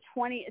so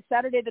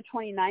Saturday the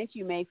 29th,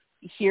 you may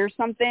hear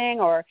something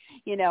or,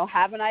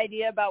 have an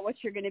idea about what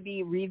you're going to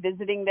be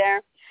revisiting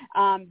there.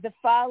 The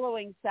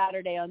following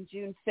Saturday on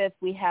June 5th,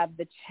 we have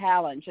the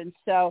challenge. And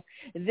so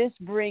this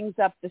brings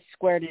up the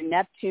square to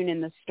Neptune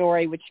in the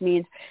story, which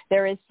means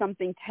there is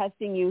something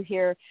testing you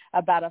here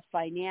about a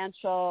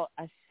financial,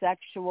 a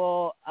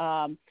sexual,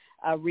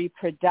 a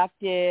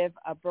reproductive,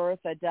 a birth,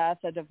 a death,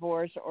 a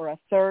divorce, or a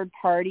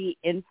third-party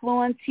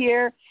influence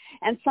here,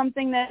 and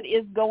something that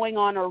is going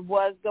on or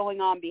was going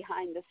on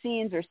behind the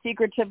scenes or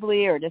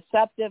secretively or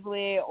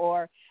deceptively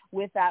or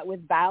with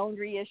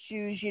boundary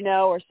issues,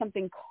 or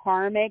something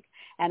karmic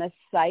and a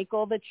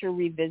cycle that you're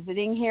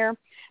revisiting here.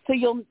 So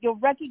you'll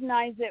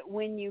recognize it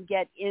when you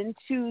get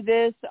into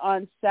this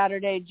on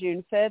Saturday,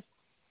 June 5th.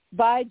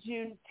 By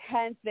June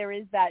 10th, there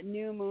is that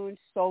new moon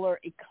solar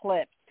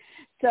eclipse.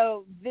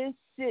 So this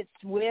sits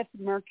with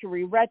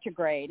Mercury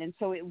Retrograde, and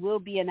so it will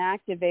be an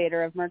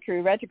activator of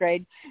Mercury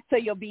Retrograde. So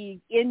you'll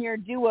be in your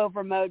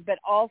do-over mode, but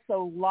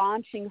also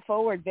launching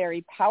forward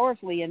very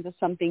powerfully into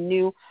something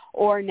new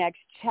or next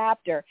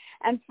chapter.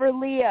 And for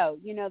Leo,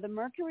 the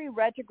Mercury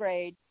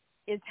Retrograde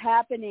is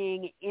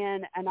happening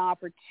in an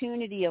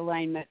opportunity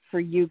alignment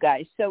for you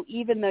guys. So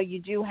even though you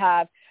do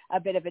have a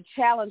bit of a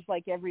challenge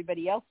like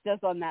everybody else does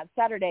on that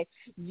Saturday,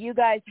 you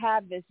guys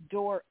have this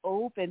door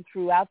open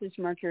throughout this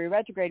Mercury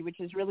retrograde, which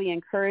is really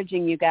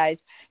encouraging you guys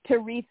to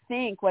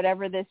rethink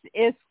whatever this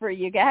is for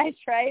you guys,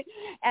 right?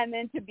 And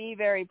then to be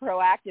very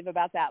proactive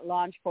about that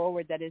launch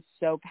forward that is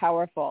so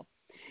powerful.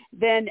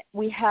 Then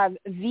we have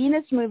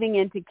Venus moving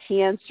into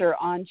Cancer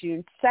on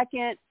June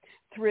 2nd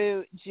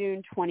through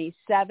June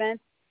 27th.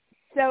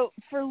 So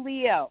for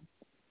Leo,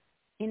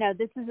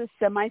 this is a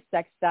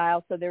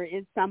semi-sextile, so there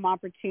is some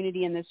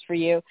opportunity in this for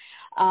you,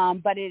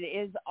 but it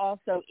is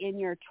also in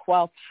your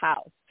 12th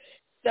house.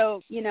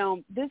 So,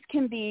 this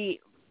can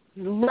be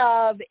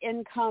love,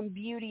 income,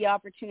 beauty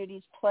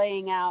opportunities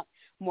playing out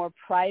more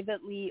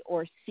privately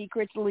or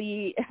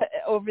secretly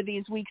over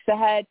these weeks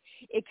ahead.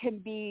 It can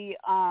be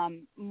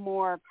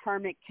more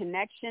karmic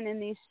connection in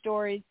these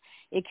stories.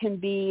 It can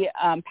be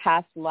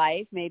past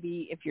life.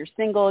 Maybe if you're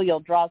single,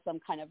 you'll draw some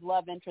kind of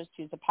love interest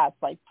who's a past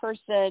life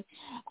person,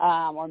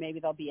 or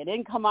maybe there'll be an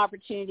income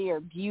opportunity or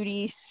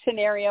beauty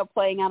scenario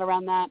playing out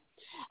around that.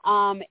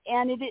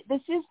 And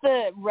this is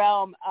the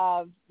realm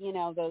of,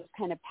 those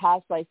kind of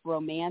past life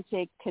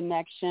romantic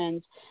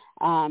connections,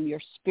 your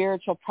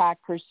spiritual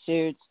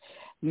pursuits,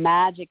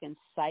 magic and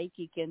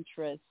psychic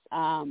interests,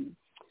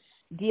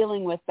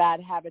 dealing with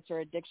bad habits or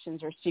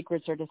addictions or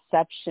secrets or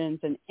deceptions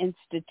and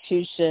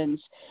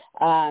institutions.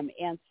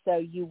 And so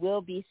you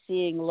will be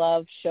seeing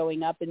love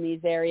showing up in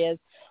these areas,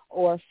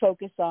 or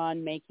focus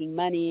on making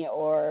money,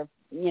 or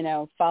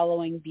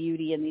following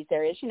beauty in these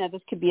areas.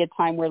 This could be a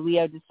time where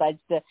Leo decides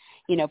to,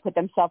 put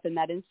themselves in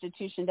that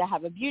institution to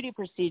have a beauty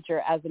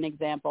procedure, as an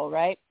example,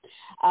 right?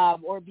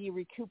 Or be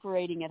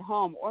recuperating at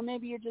home. Or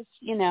maybe you're just,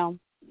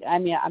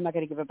 I'm not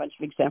going to give a bunch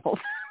of examples.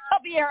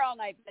 I'll be here all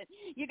night, but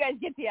you guys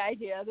get the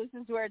idea. This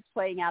is where it's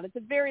playing out. It's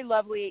a very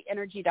lovely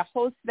energy to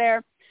host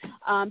there.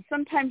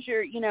 Sometimes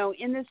you're,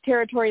 in this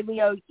territory,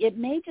 Leo, it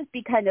may just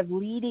be kind of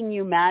leading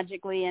you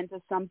magically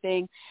into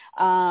something,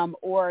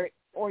 or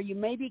you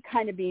may be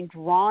kind of being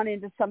drawn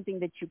into something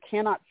that you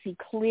cannot see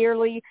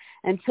clearly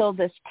until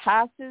this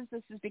passes.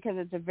 This is because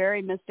it's a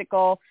very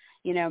mystical,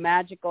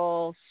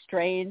 magical,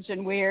 strange,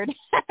 and weird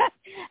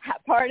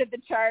part of the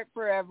chart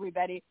for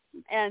everybody.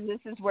 And this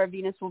is where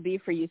Venus will be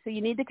for you. So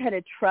you need to kind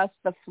of trust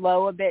the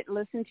flow a bit,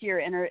 listen to your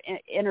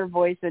inner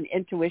voice and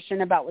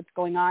intuition about what's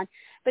going on.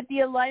 But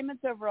the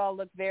alignments overall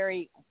look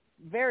very,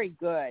 very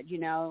good.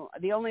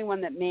 The only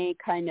one that may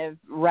kind of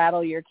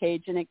rattle your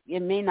cage, and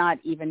it may not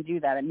even do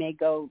that, it may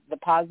go the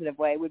positive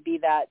way, would be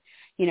that,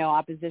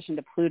 opposition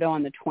to Pluto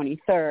on the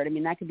 23rd. I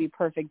mean, that could be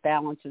perfect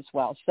balance as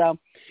well. So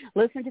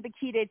listen to the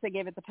key dates I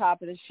gave at the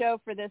top of the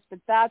show for this, but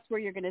that's where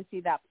you're going to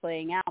see that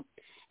playing out,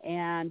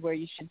 and where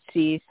you should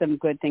see some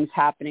good things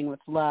happening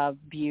with love,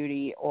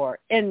 beauty, or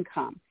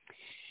income.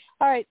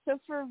 All right, so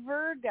for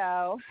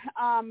Virgo,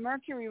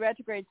 Mercury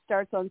retrograde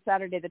starts on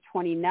Saturday the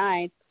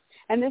 29th.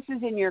 And this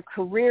is in your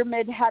career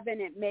midheaven.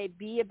 It may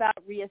be about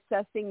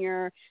reassessing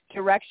your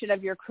direction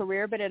of your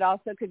career, but it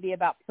also could be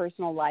about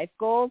personal life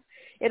goals.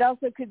 It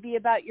also could be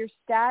about your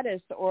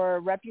status or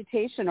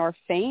reputation or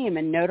fame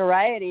and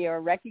notoriety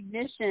or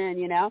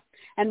recognition,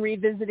 and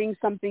revisiting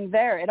something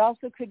there. It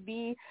also could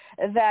be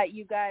that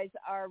you guys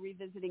are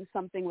revisiting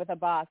something with a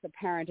boss, a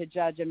parent, a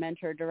judge, a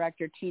mentor,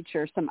 director,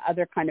 teacher, some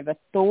other kind of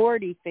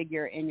authority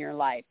figure in your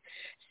life.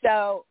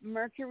 So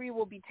Mercury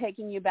will be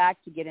taking you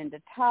back to get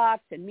into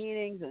talks and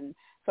meetings and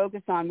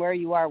focus on where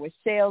you are with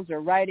sales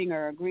or writing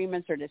or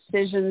agreements or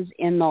decisions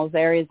in those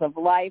areas of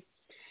life.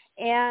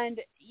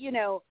 And,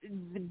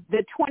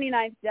 the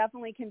 29th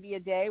definitely can be a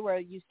day where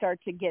you start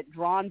to get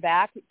drawn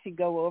back to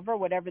go over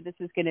whatever this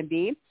is going to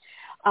be.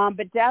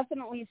 But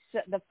definitely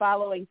the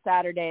following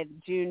Saturday,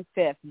 June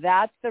 5th,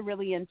 that's the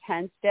really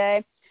intense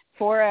day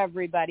for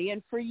everybody.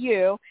 And for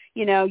you,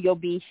 you'll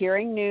be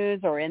hearing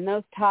news or in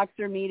those talks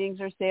or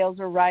meetings or sales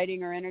or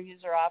writing or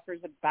interviews or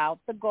offers about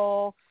the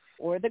goal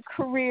or the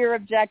career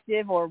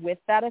objective or with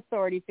that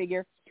authority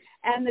figure.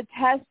 And the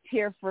test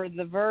here for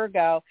the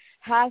Virgo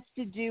has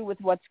to do with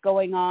what's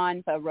going on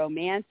with a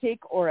romantic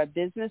or a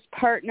business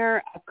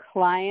partner, a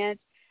client,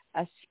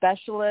 a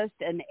specialist,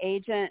 an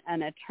agent,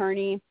 an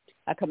attorney,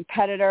 a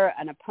competitor,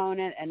 an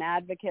opponent, an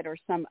advocate, or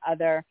some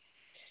other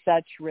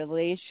such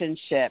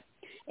relationship.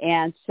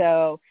 And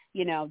so,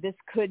 this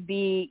could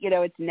be,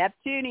 it's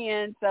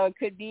Neptunian, so it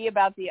could be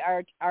about the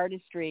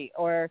artistry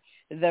or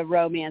the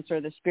romance or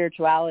the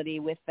spirituality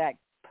with that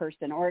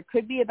person, or it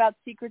could be about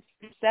secret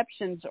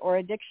perceptions or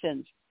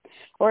addictions,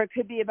 or it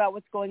could be about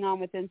what's going on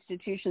with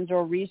institutions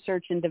or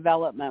research and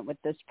development with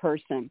this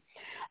person.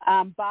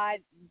 By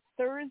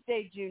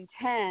Thursday, June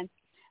 10th,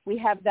 we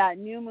have that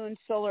new moon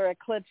solar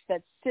eclipse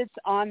that sits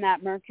on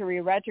that Mercury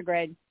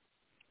retrograde,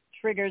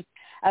 triggers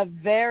a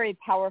very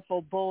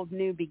powerful, bold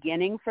new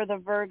beginning for the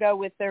Virgo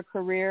with their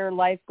career,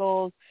 life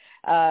goals,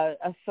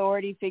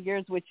 authority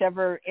figures,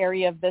 whichever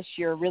area of this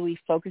you're really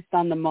focused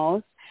on the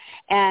most,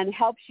 and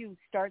helps you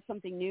start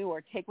something new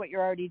or take what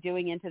you're already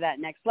doing into that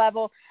next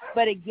level.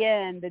 But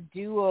again, the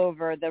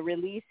do-over, the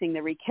releasing,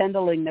 the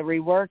rekindling, the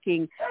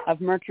reworking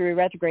of Mercury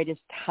retrograde is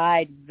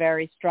tied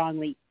very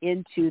strongly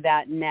into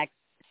that next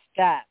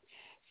step.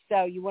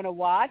 So you want to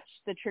watch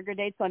the trigger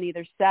dates on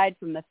either side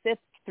from the 5th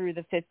through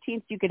the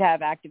 15th. You could have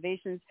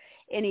activations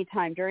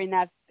anytime during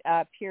that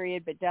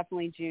period, but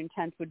definitely June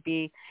 10th would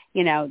be,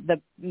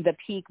 the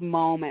peak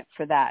moment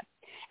for that.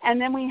 And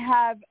then we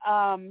have,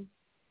 and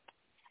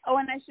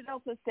I should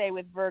also say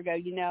with Virgo,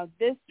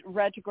 this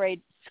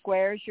retrograde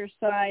squares your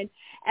sign.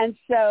 And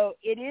so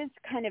it is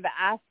kind of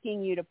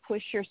asking you to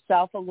push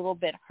yourself a little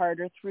bit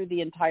harder through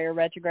the entire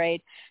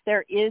retrograde.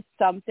 There is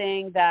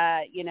something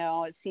that,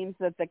 it seems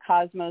that the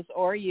cosmos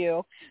or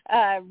you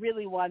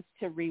really wants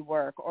to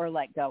rework or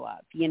let go of.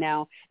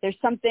 There's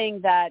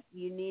something that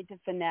you need to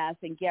finesse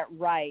and get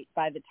right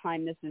by the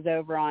time this is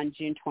over on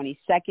June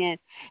 22nd.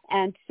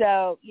 And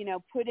so,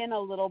 put in a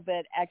little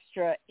bit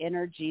extra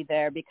energy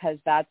there, because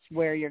that's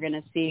where you're going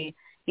to see,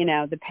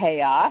 the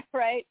payoff,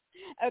 right?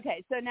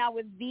 Okay, so now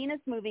with Venus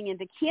moving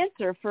into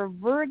Cancer, for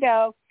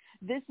Virgo,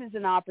 this is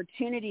an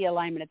opportunity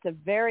alignment. It's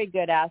a very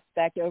good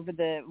aspect over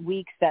the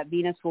weeks that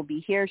Venus will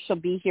be here. She'll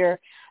be here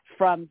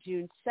from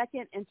June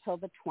 2nd until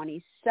the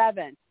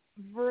 27th.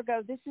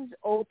 Virgo, this is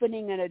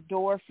opening a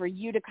door for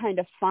you to kind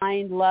of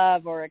find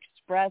love or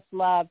express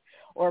love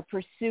or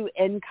pursue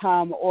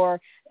income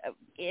or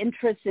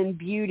interest in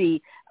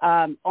beauty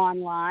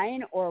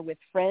online or with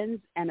friends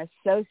and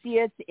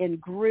associates, in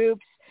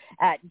groups,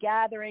 at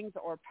gatherings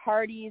or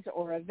parties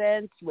or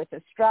events, with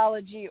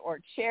astrology or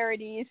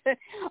charities,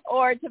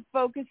 or to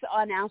focus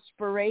on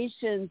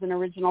aspirations and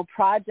original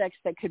projects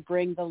that could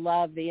bring the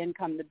love, the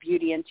income, the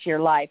beauty into your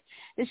life.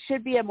 This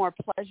should be a more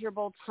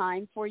pleasurable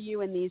time for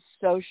you in these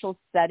social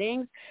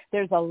settings.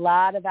 There's a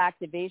lot of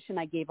activation.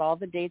 I gave all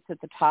the dates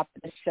at the top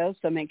of the show,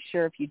 so make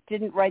sure if you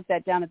didn't write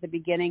that down at the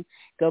beginning,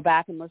 go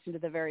back and listen to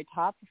the very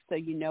top so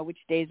you know which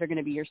days are going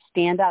to be your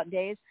standout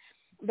days.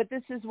 But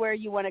this is where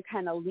you want to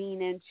kind of lean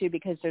into,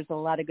 because there's a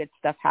lot of good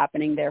stuff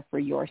happening there for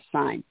your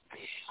sign.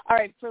 All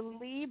right, for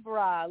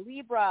Libra,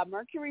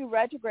 Mercury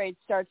retrograde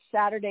starts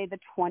Saturday the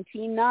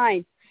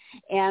 29th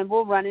and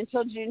will run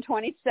until June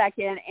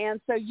 22nd. And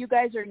so you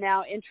guys are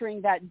now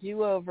entering that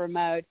do-over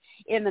mode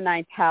in the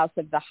 9th house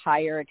of the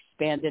higher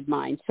expanded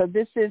mind. So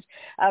this is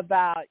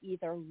about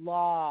either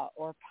law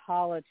or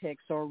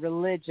politics or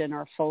religion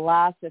or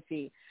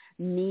philosophy,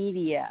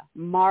 media,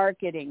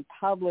 marketing,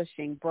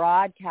 publishing,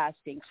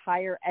 broadcasting,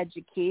 higher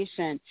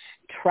education,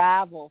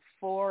 travel,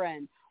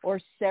 foreign,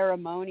 or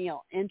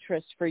ceremonial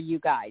interest for you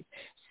guys.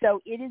 So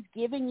it is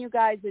giving you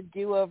guys a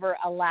do-over,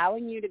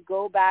 allowing you to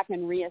go back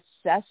and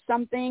reassess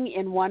something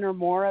in one or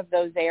more of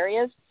those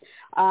areas.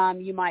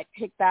 You might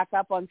pick back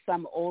up on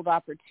some old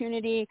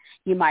opportunity.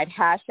 You might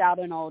hash out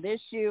an old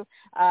issue.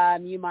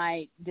 You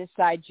might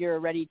decide you're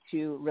ready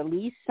to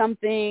release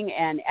something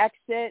and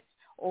exit,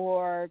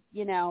 or,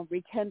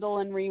 rekindle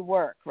and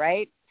rework,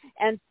 right?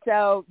 And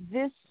so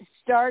this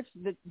starts,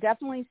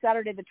 definitely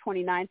Saturday the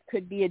 29th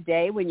could be a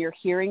day when you're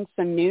hearing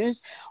some news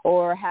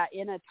or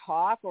in a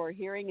talk or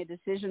hearing a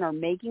decision or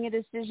making a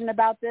decision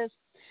about this.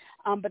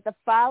 But the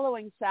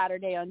following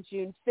Saturday on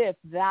June 5th,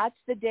 that's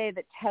the day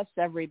that tests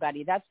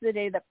everybody. That's the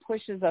day that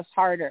pushes us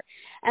harder.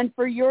 And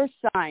for your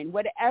sign,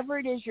 whatever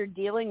it is you're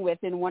dealing with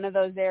in one of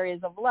those areas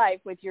of life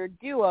with your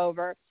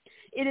do-over,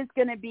 it is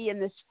going to be in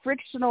this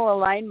frictional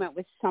alignment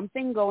with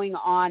something going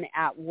on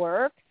at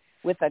work,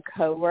 with a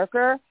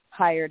coworker,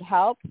 hired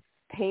help,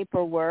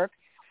 paperwork,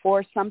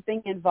 or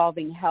something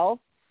involving health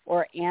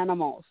or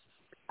animals.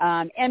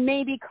 And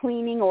maybe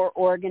cleaning or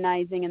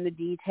organizing in the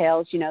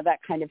details, that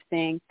kind of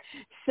thing.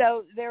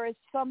 So there is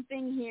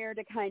something here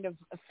to kind of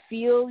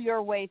feel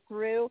your way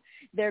through.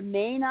 There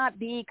may not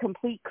be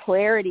complete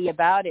clarity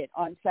about it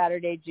on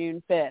Saturday,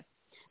 June 5th.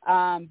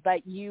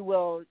 But you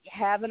will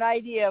have an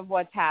idea of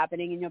what's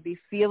happening, and you'll be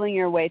feeling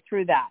your way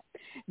through that.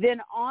 Then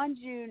on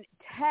June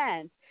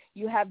 10th,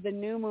 you have the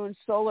new moon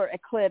solar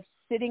eclipse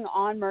sitting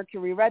on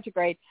Mercury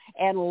retrograde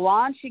and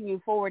launching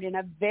you forward in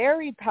a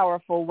very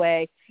powerful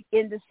way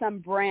into some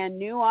brand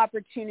new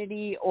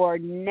opportunity or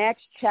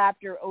next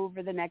chapter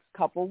over the next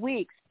couple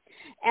weeks.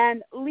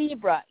 And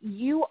Libra,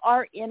 you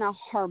are in a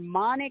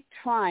harmonic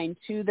trine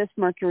to this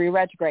Mercury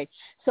retrograde.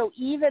 So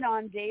even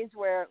on days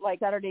where, like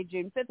Saturday,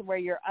 June 5th, where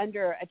you're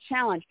under a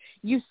challenge,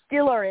 you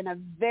still are in a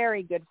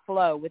very good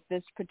flow with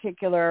this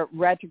particular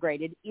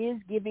retrograde. It is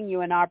giving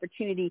you an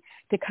opportunity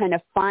to kind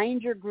of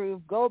find your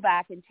groove, go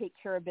back and take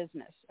care of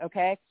business,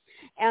 okay?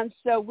 And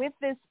so with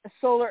this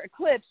solar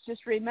eclipse,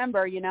 just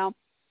remember,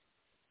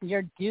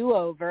 your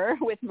do-over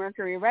with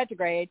Mercury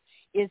retrograde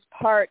is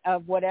part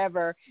of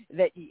whatever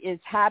that is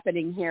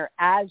happening here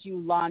as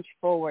you launch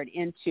forward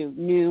into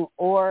new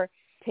or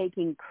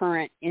taking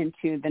current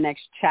into the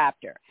next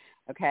chapter.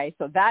 Okay,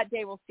 so that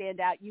day will stand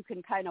out. You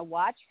can kind of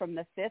watch from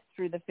the 5th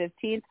through the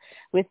 15th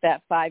with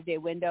that 5-day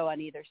window on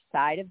either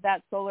side of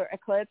that solar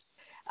eclipse.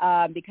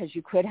 Because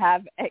you could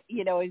have,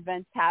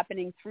 events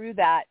happening through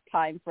that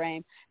time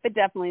frame, but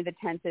definitely the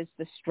 10th is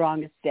the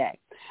strongest day.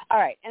 All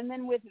right, and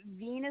then with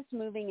Venus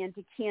moving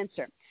into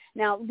Cancer.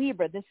 Now,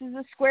 Libra, this is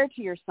a square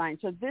to your sign.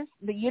 So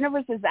the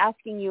universe is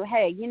asking you,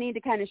 hey, you need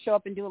to kind of show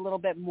up and do a little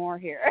bit more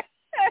here.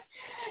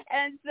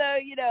 And so,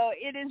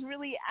 it is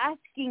really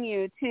asking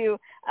you to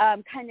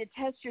kind of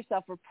test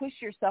yourself or push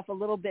yourself a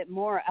little bit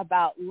more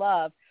about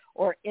love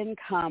or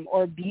income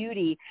or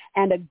beauty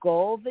and a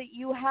goal that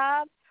you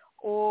have.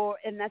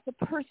 And that's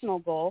a personal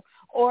goal,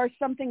 or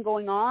something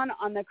going on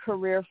the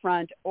career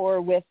front, or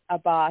with a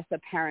boss, a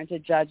parent, a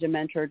judge, a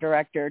mentor,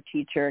 director,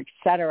 teacher,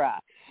 etc.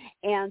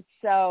 And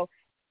so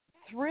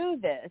through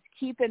this,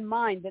 keep in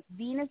mind that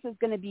Venus is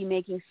going to be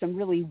making some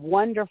really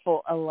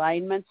wonderful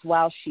alignments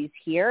while she's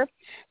here.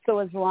 So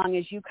as long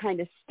as you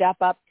kind of step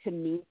up to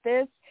meet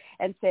this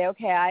and say,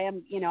 okay, I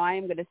am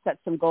going to set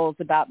some goals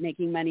about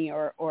making money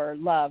or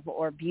love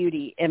or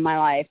beauty in my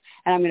life,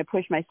 and I'm going to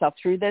push myself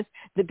through this,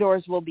 the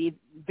doors will be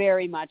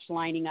very much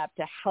lining up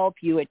to help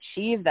you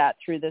achieve that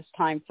through this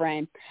time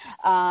frame.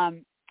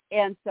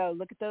 And so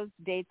look at those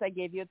dates I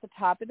gave you at the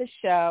top of the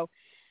show.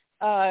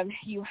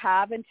 You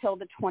have until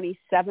the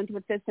 27th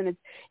with this, and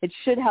it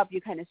should help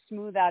you kind of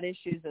smooth out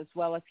issues as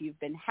well if you've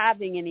been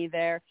having any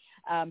there.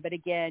 But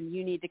again,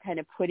 you need to kind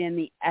of put in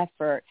the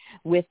effort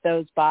with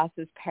those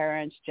bosses,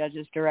 parents,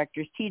 judges,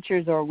 directors,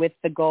 teachers, or with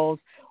the goals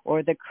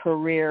or the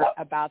career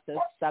about those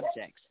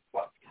subjects.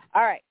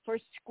 All right, for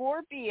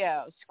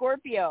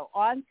Scorpio,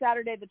 on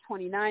Saturday the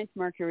 29th,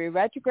 Mercury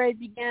retrograde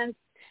begins.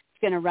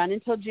 Going to run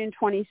until June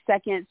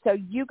 22nd. So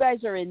you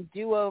guys are in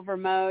do-over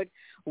mode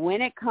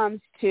when it comes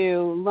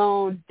to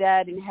loans,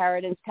 debt,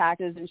 inheritance,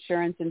 taxes,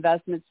 insurance,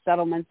 investments,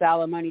 settlements,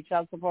 alimony,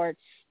 child support,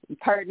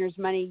 partners'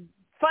 money,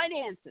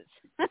 finances.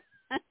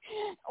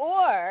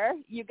 Or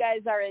you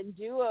guys are in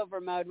do-over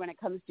mode when it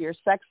comes to your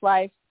sex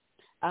life,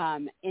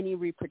 any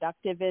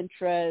reproductive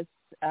interests,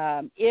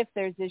 if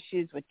there's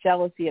issues with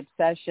jealousy,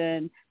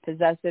 obsession,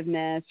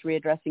 possessiveness,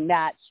 readdressing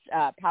that,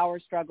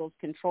 power struggles,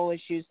 control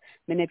issues,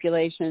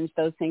 manipulations,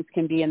 those things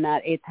can be in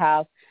that 8th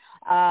house.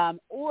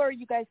 Or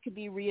you guys could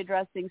be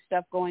readdressing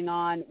stuff going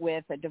on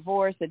with a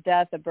divorce, a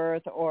death, a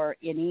birth, or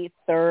any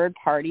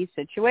third-party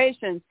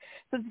situations.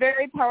 So it's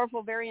very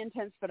powerful, very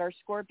intense, but our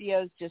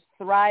Scorpios just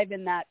thrive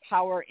in that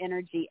power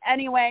energy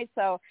anyway.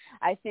 So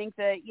I think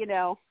that,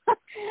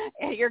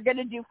 you're going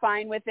to do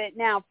fine with it.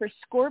 Now, for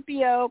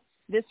Scorpio,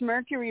 this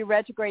Mercury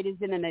retrograde is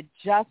in an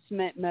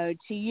adjustment mode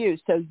to you.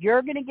 So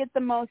you're going to get the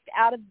most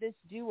out of this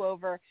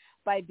do-over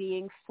by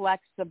being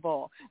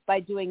flexible, by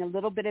doing a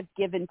little bit of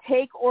give and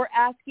take, or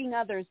asking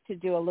others to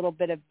do a little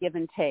bit of give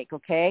and take,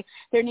 okay?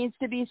 There needs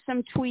to be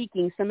some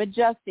tweaking, some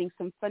adjusting,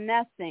 some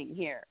finessing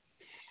here.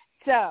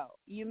 So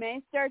you may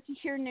start to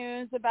hear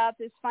news about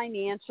this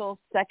financial,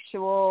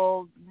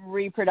 sexual,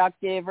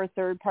 reproductive, or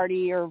third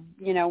party, or,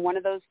 one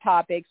of those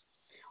topics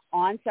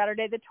on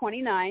Saturday the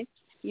 29th.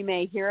 You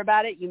may hear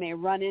about it. You may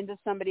run into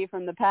somebody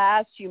from the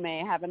past. You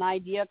may have an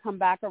idea come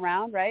back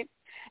around, right?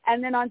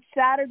 And then on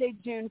Saturday,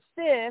 June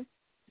 5th,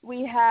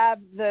 we have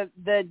the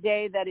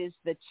day that is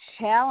the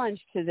challenge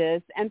to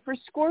this. And for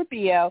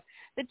Scorpio,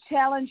 the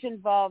challenge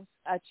involves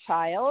a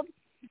child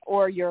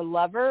or your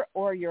lover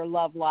or your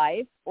love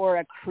life or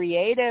a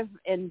creative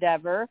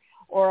endeavor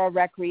or a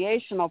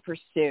recreational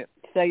pursuit.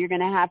 So you're going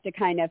to have to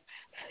kind of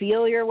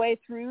feel your way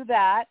through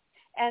that.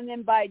 And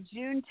then by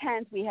June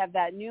 10th, we have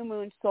that new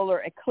moon solar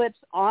eclipse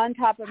on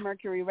top of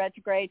Mercury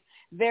retrograde,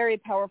 very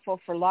powerful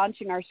for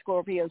launching our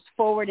Scorpios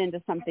forward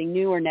into something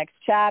new or next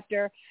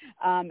chapter,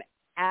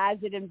 as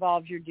it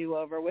involves your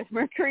do-over with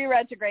Mercury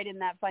retrograde in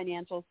that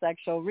financial,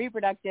 sexual,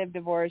 reproductive,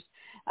 divorce,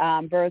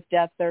 birth,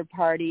 death, third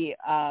party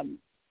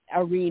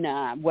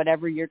arena,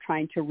 whatever you're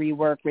trying to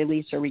rework,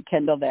 release, or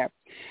rekindle there.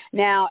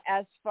 Now,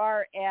 as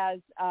far as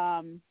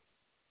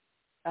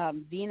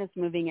Venus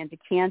moving into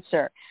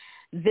Cancer,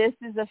 this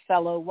is a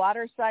fellow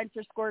water sign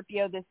for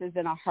Scorpio. This is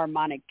in a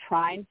harmonic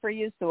trine for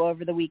you. So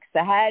over the weeks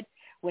ahead,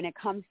 when it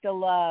comes to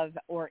love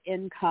or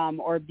income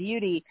or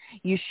beauty,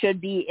 you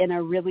should be in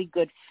a really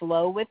good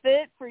flow with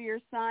it for your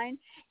sign.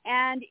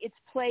 And it's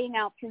playing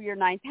out through your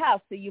 9th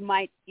house. So you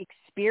might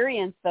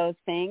experience those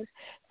things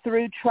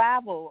through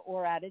travel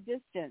or at a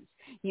distance.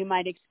 You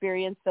might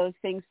experience those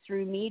things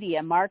through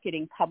media,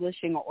 marketing,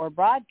 publishing, or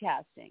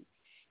broadcasting.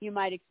 You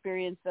might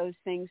experience those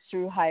things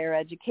through higher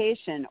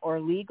education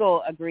or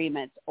legal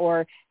agreements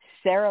or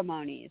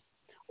ceremonies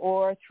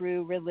or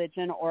through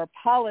religion or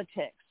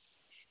politics.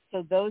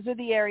 So those are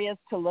the areas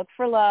to look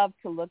for love,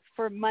 to look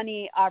for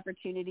money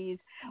opportunities,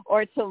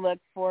 or to look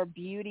for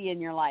beauty in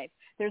your life.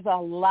 There's a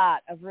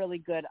lot of really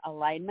good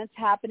alignments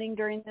happening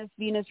during this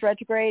Venus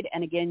retrograde.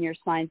 And again, your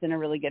sign's in a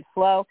really good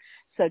flow.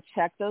 So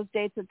check those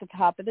dates at the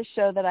top of the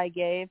show that I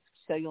gave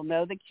so you'll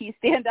know the key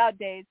standout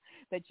days.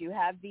 But you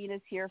have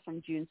Venus here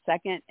from June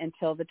 2nd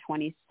until the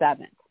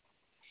 27th.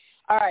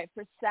 All right,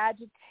 for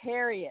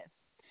Sagittarius.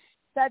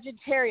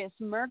 Sagittarius,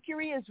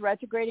 Mercury is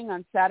retrograding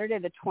on Saturday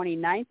the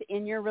 29th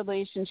in your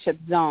relationship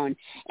zone.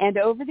 And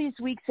over these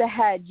weeks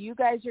ahead, you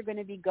guys are going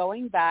to be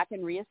going back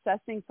and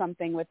reassessing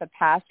something with a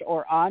past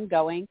or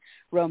ongoing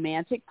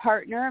romantic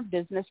partner,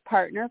 business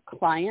partner,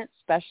 client,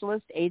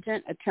 specialist,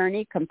 agent,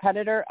 attorney,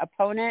 competitor,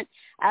 opponent,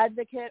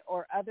 advocate,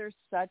 or other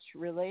such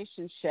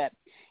relationship.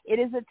 It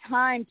is a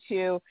time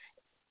to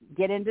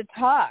get into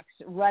talks,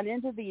 run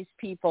into these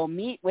people,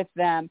 meet with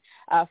them,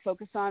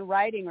 focus on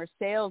writing or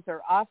sales or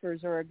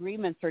offers or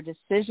agreements or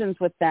decisions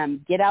with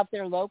them, get out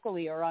there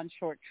locally or on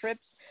short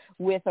trips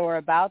with or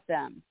about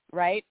them,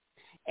 right?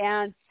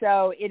 And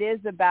so it is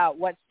about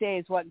what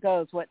stays, what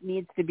goes, what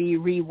needs to be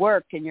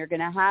reworked, and you're going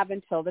to have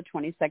until the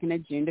 22nd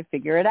of June to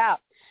figure it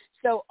out.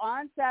 So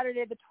on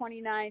Saturday the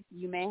 29th,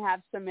 you may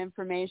have some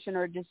information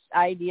or just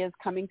ideas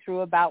coming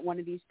through about one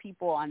of these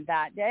people on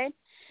that day.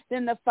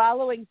 Then the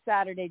following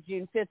Saturday,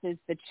 June 5th, is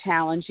the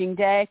challenging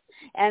day.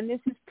 And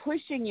this is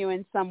pushing you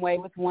in some way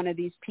with one of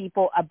these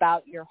people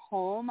about your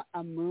home,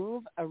 a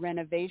move, a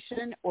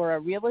renovation, or a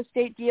real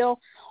estate deal,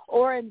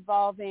 or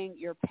involving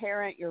your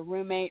parent, your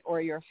roommate,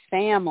 or your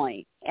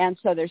family. And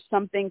so there's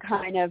something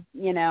kind of,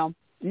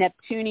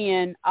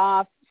 Neptunian,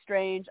 off,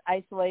 strange,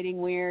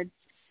 isolating, weird,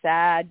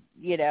 sad,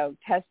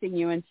 testing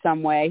you in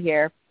some way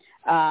here.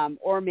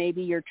 Or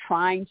maybe you're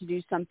trying to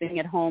do something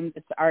at home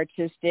that's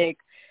artistic,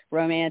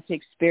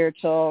 romantic,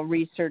 spiritual,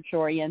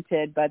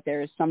 research-oriented, but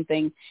there's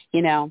something,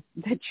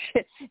 that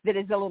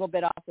is a little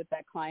bit off with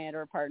that client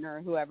or partner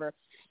or whoever.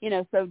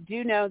 So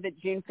do know that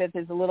June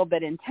 5th is a little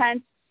bit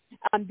intense.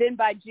 Then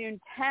by June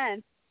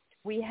 10th,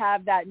 we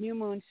have that new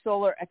moon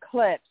solar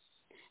eclipse.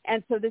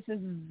 And so this is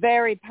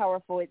very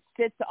powerful. It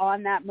sits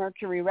on that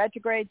Mercury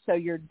retrograde. So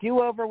your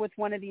do-over with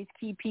one of these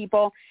key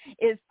people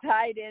is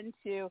tied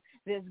into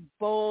this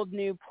bold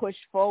new push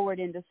forward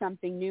into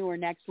something new or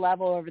next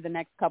level over the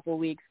next couple of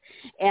weeks.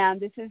 And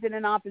this is in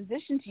an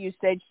opposition to you,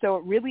 Sage. So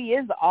it really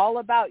is all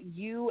about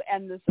you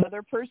and this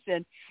other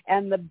person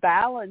and the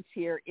balance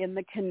here in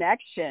the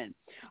connection.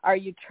 Are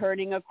you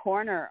turning a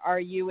corner? Are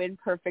you in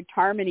perfect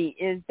harmony?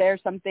 Is there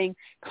something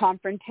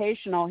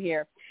confrontational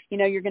here?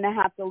 You're going to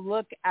have to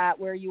look at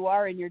where you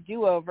are in your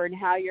do-over and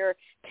how you're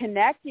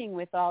connecting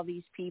with all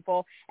these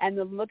people, and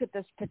then look at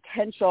this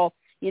potential,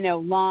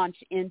 launch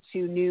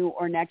into new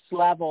or next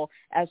level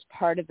as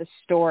part of the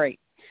story.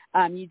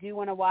 You do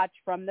want to watch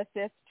from the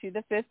 5th to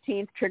the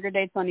 15th, trigger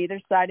dates on either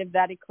side of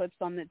that eclipse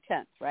on the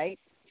 10th, right?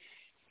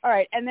 All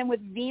right, and then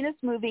with Venus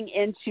moving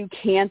into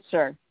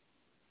Cancer,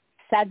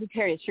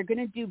 Sagittarius, you're going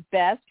to do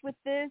best with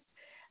this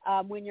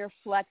when you're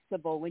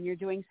flexible, when you're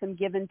doing some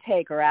give and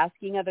take or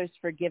asking others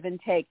for give and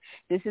take.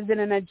 This is in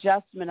an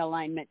adjustment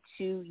alignment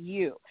to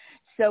you.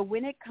 So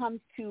when it comes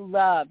to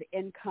love,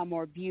 income,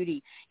 or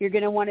beauty, you're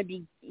going to want to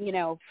be,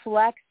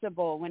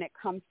 flexible when it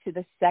comes to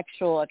the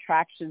sexual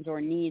attractions or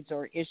needs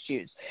or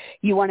issues.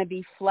 You want to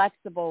be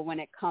flexible when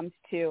it comes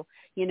to,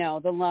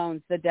 the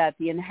loans, the debt,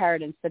 the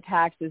inheritance, the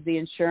taxes, the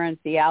insurance,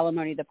 the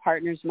alimony, the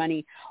partner's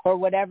money, or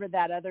whatever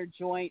that other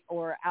joint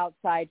or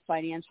outside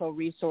financial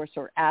resource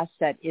or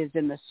asset is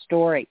in the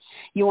story.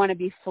 You want to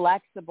be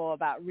flexible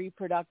about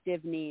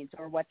reproductive needs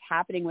or what's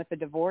happening with the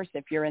divorce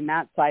if you're in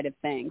that side of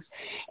things,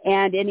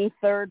 and any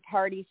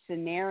third-party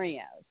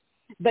scenarios.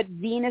 But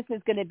Venus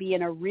is going to be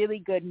in a really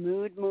good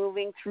mood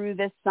moving through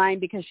this sign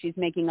because she's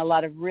making a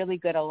lot of really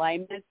good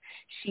alignments.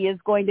 She is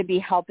going to be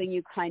helping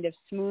you kind of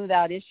smooth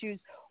out issues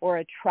or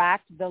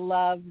attract the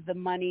love, the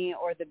money,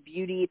 or the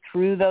beauty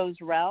through those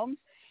realms.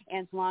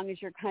 And as long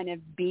as you're kind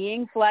of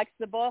being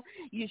flexible,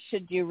 you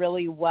should do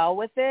really well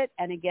with it.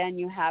 And again,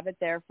 you have it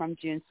there from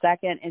June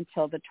 2nd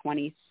until the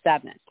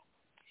 27th.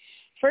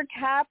 For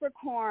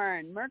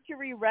Capricorn,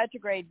 Mercury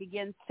retrograde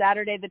begins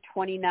Saturday the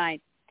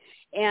 29th.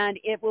 And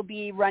it will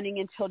be running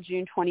until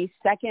June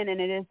 22nd, and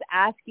it is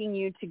asking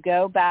you to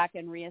go back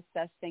and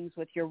reassess things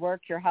with your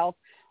work, your health,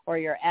 or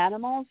your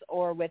animals,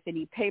 or with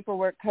any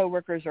paperwork,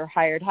 coworkers, or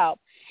hired help.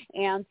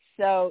 And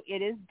so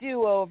it is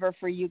do-over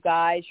for you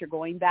guys. You're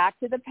going back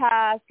to the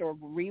past or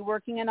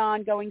reworking an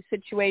ongoing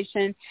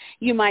situation.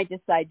 You might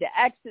decide to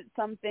exit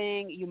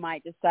something. You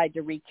might decide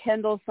to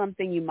rekindle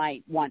something. You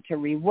might want to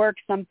rework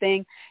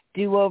something.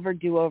 Do-over,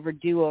 do-over,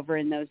 do-over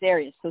in those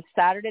areas. So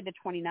Saturday the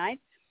 29th,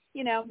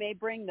 may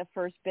bring the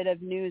first bit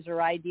of news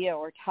or idea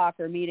or talk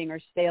or meeting or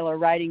sale or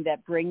writing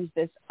that brings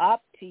this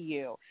up to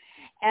you.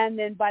 And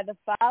then by the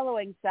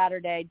following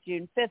Saturday,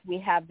 June 5th, we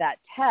have that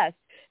test,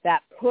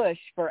 that push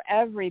for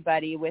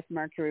everybody with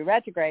Mercury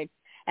retrograde.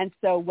 And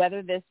so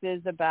whether this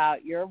is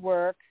about your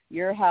work,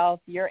 your health,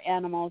 your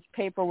animals,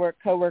 paperwork,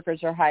 coworkers,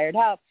 or hired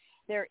help,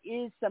 there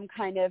is some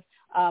kind of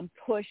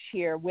push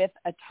here with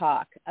a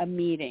talk, a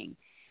meeting,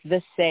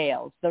 the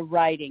sales, the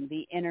writing,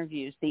 the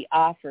interviews, the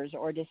offers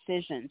or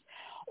decisions.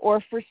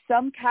 Or for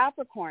some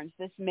Capricorns,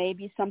 this may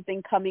be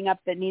something coming up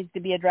that needs to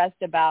be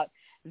addressed about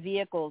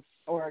vehicles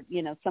or,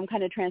 some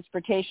kind of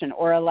transportation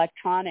or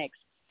electronics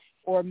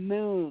or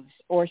moves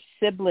or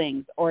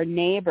siblings or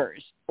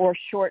neighbors or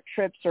short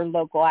trips or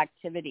local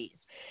activities.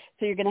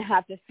 So you're going to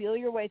have to feel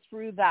your way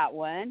through that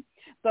one.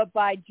 But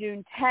by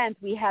June 10th,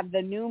 we have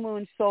the new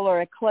moon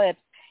solar eclipse.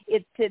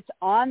 It sits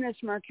on this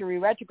Mercury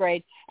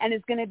retrograde, and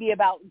it's going to be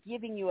about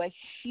giving you a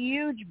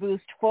huge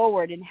boost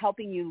forward and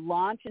helping you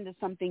launch into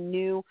something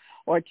new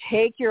or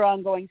take your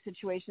ongoing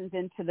situations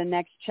into the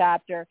next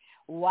chapter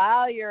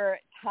while you're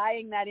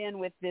tying that in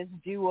with this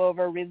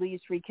do-over,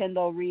 release,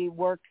 rekindle,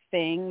 rework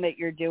thing that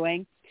you're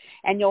doing.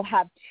 And you'll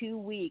have 2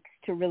 weeks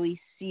to really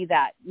see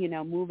that,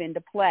 move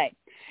into play.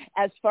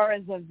 As far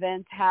as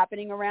events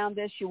happening around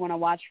this, you want to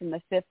watch from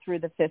the 5th through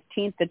the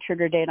 15th, the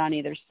trigger date on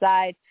either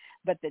side.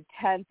 But the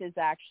 10th is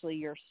actually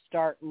your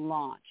start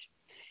launch.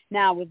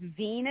 Now, with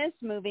Venus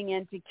moving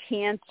into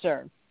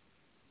Cancer,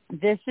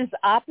 this is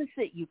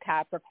opposite you,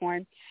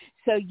 Capricorn.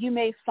 So you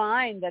may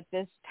find that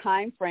this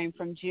time frame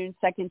from June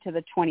 2nd to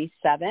the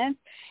 27th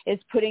is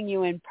putting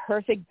you in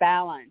perfect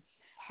balance.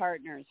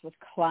 Partners, with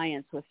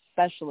clients, with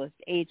specialists,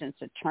 agents,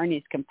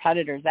 attorneys,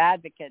 competitors,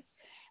 advocates,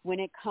 when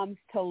it comes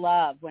to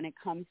love, when it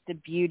comes to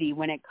beauty,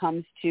 when it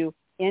comes to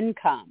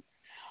income.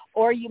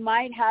 Or you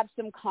might have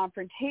some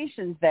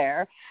confrontations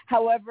there.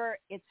 However,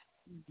 it's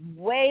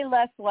way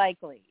less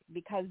likely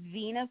because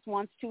Venus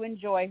wants to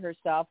enjoy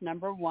herself,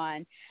 number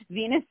one.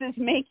 Venus is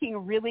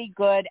making really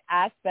good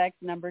aspects,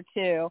 number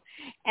two.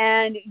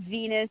 And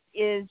Venus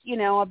is,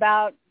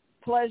 about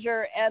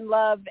pleasure and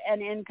love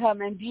and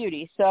income and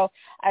beauty. So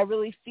I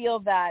really feel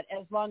that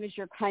as long as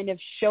you're kind of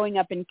showing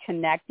up and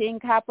connecting,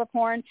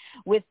 Capricorn,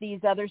 with these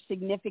other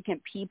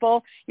significant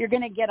people, you're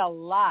going to get a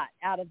lot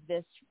out of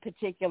this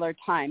particular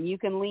time. You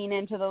can lean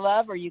into the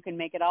love, or you can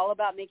make it all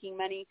about making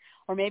money,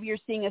 or maybe you're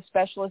seeing a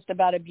specialist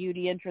about a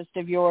beauty interest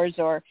of yours,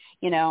 or,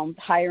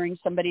 hiring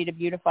somebody to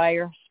beautify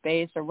your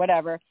space or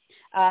whatever.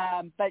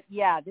 But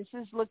yeah, this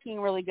is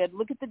looking really good.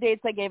 Look at the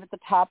dates I gave at the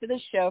top of the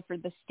show for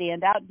the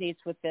standout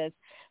dates with this.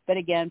 But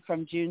again,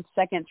 from June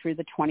 2nd through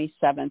the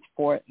 27th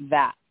for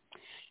that.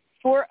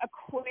 For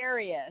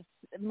Aquarius,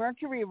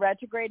 Mercury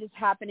retrograde is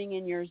happening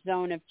in your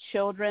zone of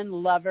children,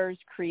 lovers,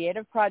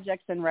 creative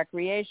projects, and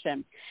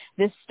recreation.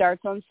 This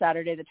starts on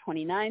Saturday the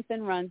 29th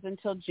and runs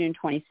until June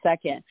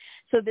 22nd.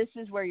 So this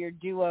is where your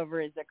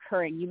do-over is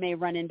occurring. You may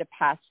run into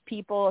past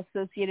people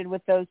associated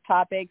with those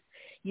topics.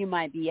 You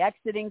might be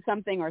exiting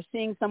something or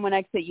seeing someone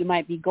exit. You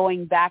might be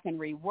going back and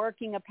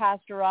reworking a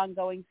past or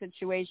ongoing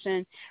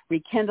situation,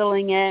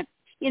 rekindling it.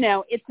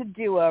 It's a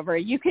do-over.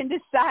 You can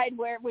decide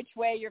which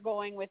way you're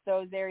going with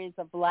those areas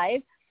of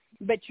life.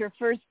 But your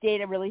first day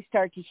to really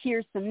start to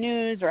hear some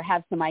news or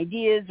have some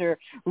ideas or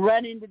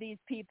run into these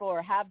people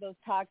or have those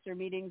talks or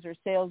meetings or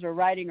sales or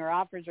writing or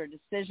offers or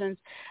decisions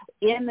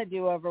in the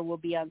do-over will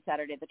be on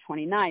Saturday the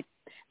 29th.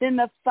 Then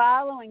the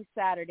following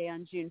Saturday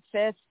on June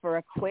 5th for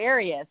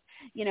Aquarius,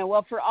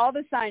 for all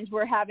the signs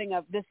we're having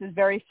this is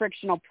very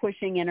frictional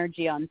pushing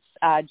energy on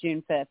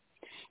June 5th.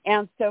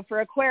 And so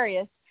for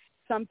Aquarius,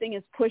 something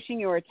is pushing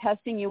you or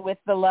testing you with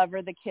the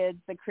lover, the kids,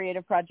 the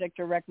creative project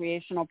or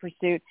recreational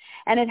pursuit.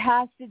 And it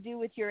has to do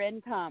with your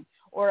income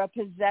or a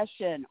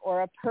possession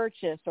or a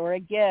purchase or a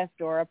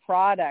gift or a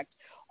product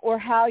or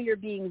how you're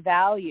being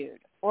valued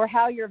or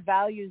how your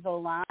values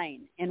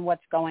align in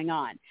what's going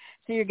on.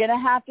 So you're going to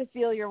have to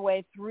feel your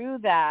way through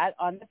that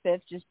on the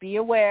 5th. Just be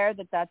aware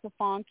that that's a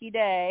funky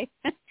day.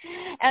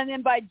 And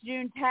then by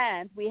June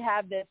 10th, we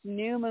have this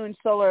new moon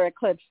solar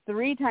eclipse,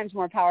 3 times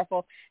more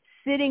powerful,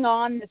 sitting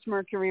on this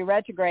Mercury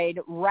retrograde,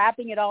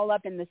 wrapping it all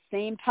up in the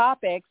same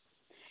topics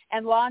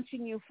and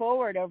launching you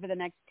forward over the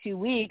next 2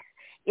 weeks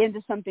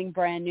into something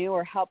brand new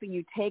or helping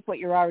you take what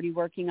you're already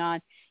working on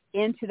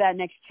into that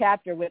next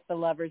chapter with the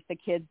lovers, the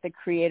kids, the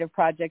creative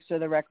projects, or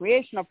the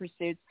recreational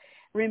pursuits,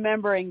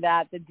 remembering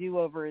that the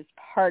do-over is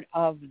part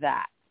of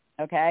that.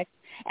 Okay.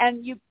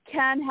 And you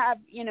can have,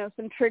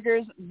 some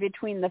triggers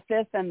between the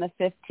 5th and the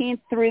 15th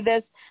through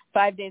this,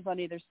 5 days on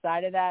either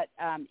side of that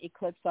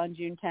eclipse on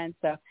June 10th.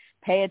 So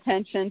pay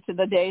attention to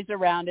the days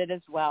around it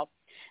as well.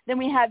 Then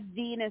we have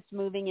Venus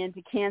moving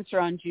into Cancer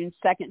on June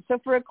 2nd. So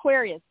for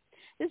Aquarius,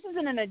 this is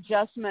in an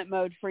adjustment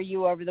mode for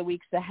you over the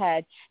weeks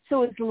ahead.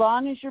 So as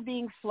long as you're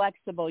being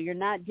flexible, you're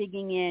not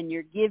digging in,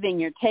 you're giving,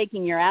 you're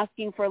taking, you're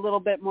asking for a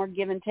little bit more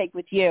give and take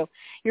with you,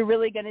 you're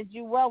really going to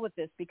do well with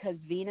this because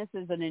Venus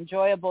is an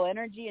enjoyable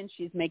energy and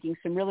she's making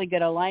some really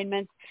good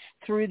alignments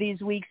through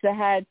these weeks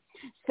ahead.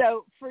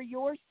 So for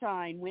your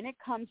sign, when it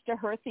comes to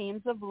her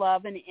themes of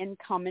love and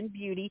income and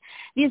beauty,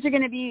 these are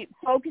going to be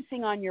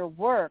focusing on your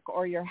work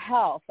or your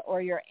health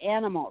or your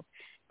animals,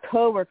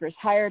 coworkers,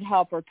 hired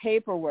help, or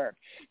paperwork.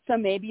 So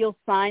maybe you'll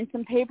sign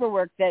some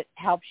paperwork that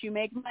helps you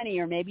make money,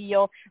 or maybe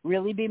you'll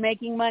really be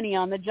making money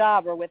on the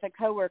job or with a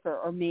coworker,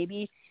 or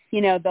maybe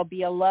there'll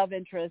be a love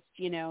interest,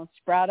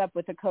 sprout up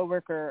with a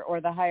coworker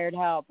or the hired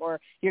help, or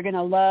you're going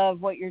to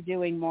love what you're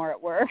doing more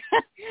at work.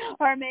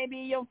 Or maybe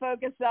you'll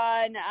focus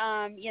on,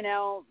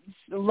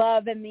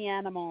 love in the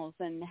animals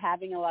and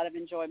having a lot of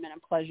enjoyment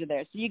and pleasure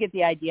there. So you get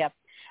the idea.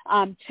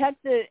 Check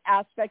the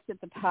aspects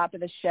at the top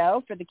of the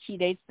show for the key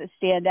dates that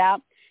stand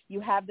out. You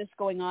have this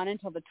going on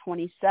until the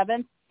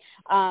 27th.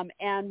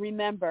 And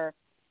remember,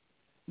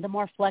 the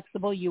more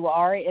flexible you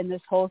are in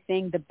this whole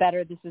thing, the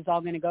better this is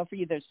all going to go for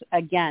you. There's,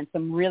 again,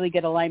 some really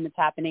good alignments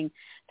happening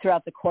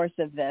throughout the course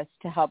of this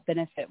to help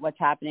benefit what's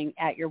happening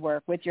at your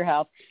work, with your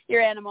health,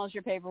 your animals,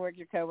 your paperwork,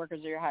 your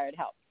coworkers, or your hired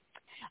help.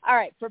 All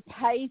right, for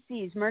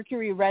Pisces,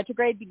 Mercury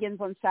Retrograde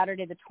begins on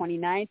Saturday the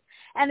 29th,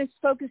 and it's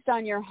focused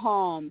on your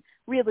home,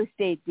 real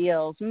estate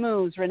deals,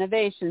 moves,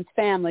 renovations,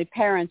 family,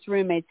 parents,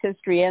 roommates,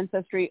 history,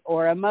 ancestry,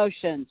 or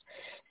emotions.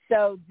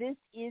 So this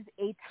is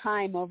a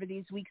time over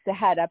these weeks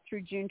ahead, up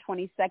through June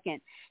 22nd,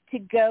 to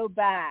go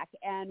back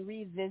and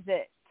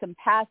revisit some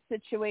past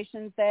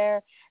situations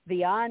there,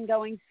 the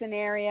ongoing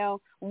scenario,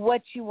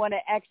 what you want to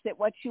exit,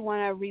 what you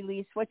want to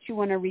release, what you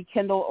want to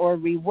rekindle or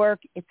rework.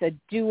 It's a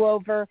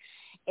do-over.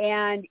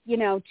 And,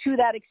 to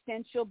that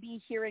extent, you'll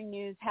be hearing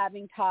news,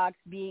 having talks,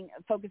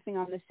 focusing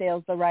on the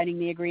sales, the writing,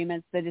 the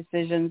agreements, the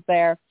decisions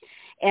there,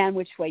 and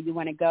which way you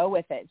want to go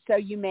with it. So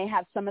you may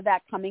have some of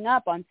that coming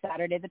up on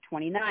Saturday the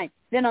 29th.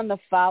 Then on the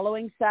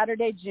following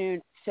Saturday,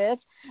 June 5th,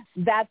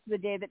 that's the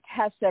day that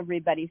tests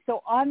everybody.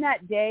 So on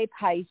that day,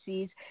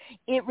 Pisces,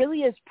 it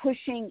really is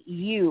pushing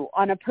you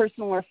on a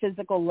personal or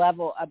physical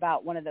level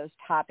about one of those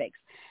topics.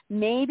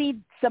 Maybe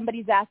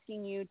somebody's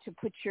asking you to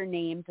put your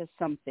name to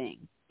something.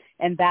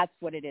 And that's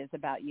what it is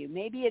about you.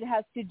 Maybe it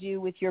has to do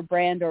with your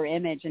brand or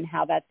image and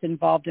how that's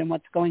involved in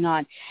what's going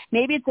on.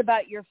 Maybe it's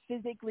about your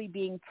physically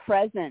being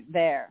present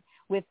there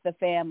with the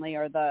family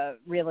or the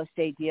real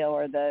estate deal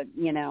or the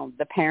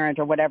parent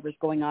or whatever's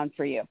going on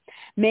for you.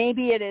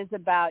 Maybe it is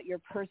about your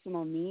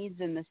personal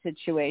needs in the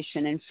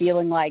situation and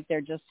feeling like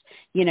they're just,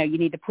 you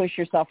need to push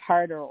yourself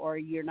harder or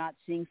you're not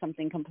seeing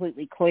something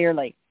completely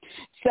clearly.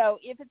 So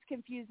if it's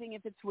confusing,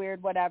 if it's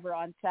weird, whatever,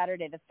 on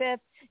Saturday the 5th,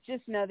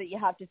 just know that you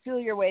have to feel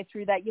your way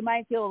through that. You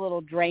might feel a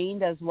little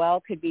drained as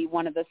well. Could be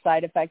one of the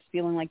side effects,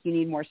 feeling like you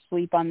need more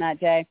sleep on that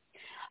day.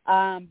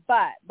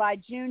 But by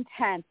June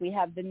 10th, we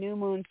have the new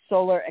moon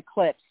solar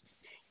eclipse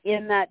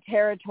in that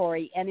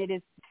territory, and it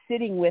is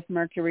sitting with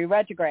Mercury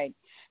retrograde.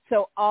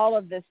 So all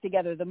of this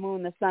together, the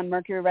moon, the sun,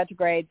 Mercury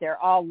retrograde,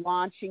 they're all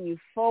launching you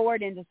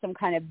forward into some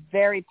kind of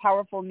very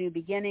powerful new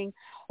beginning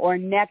or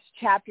next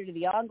chapter to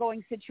the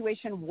ongoing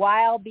situation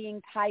while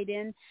being tied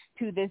in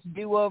to this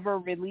do-over,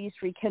 release,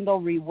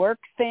 rekindle, rework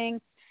thing.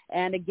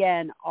 And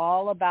again,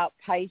 all about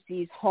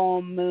Pisces,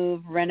 home,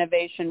 move,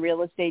 renovation,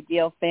 real estate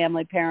deal,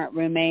 family, parent,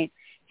 roommate,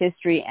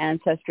 history,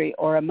 ancestry,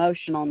 or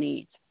emotional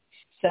needs.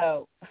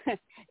 So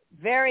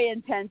very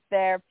intense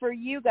there. For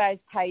you guys,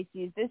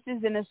 Pisces, this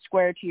is in a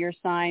square to your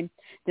sign,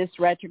 this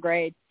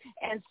retrograde.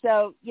 And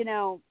so,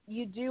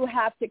 you do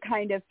have to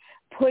kind of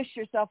push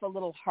yourself a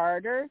little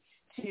harder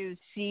to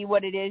see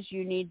what it is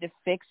you need to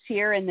fix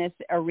here in this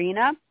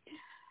arena.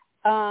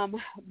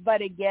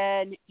 But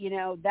again,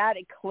 that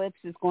eclipse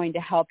is going to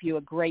help you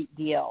a great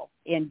deal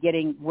in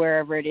getting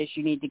wherever it is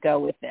you need to go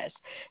with this.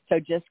 So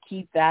just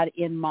keep that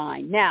in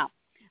mind. Now,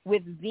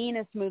 with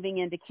Venus moving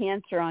into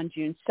Cancer on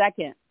June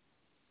 2nd,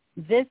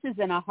 this is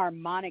in a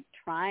harmonic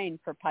trine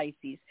for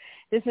Pisces.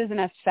 This is in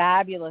a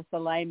fabulous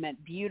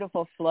alignment,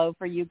 beautiful flow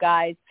for you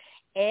guys.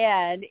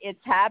 And it's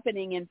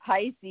happening in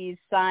Pisces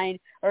sign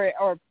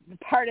or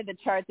part of the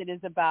chart that is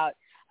about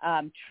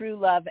true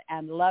love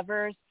and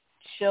lovers,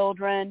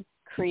 children,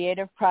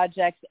 creative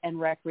projects, and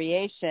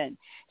recreation.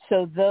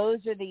 So those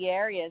are the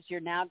areas you're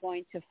now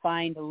going to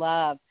find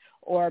love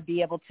or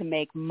be able to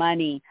make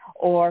money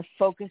or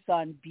focus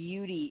on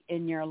beauty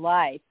in your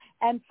life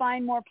and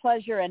find more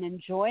pleasure and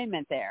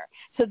enjoyment there.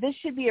 So this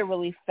should be a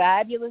really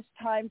fabulous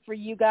time for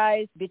you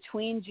guys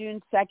between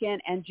June 2nd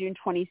and June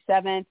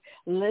 27th.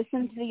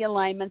 Listen to the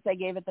alignments I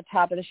gave at the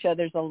top of the show.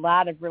 There's a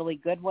lot of really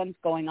good ones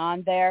going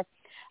on there.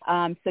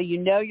 So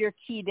your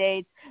key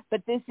dates,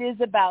 but this is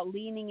about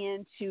leaning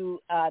into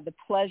the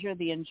pleasure,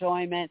 the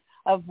enjoyment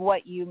of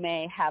what you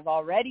may have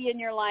already in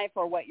your life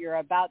or what you're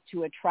about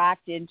to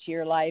attract into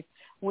your life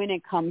when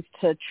it comes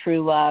to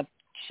true love,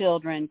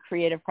 children,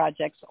 creative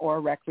projects, or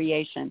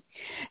recreation.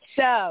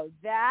 So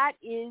that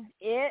is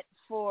it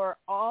for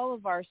all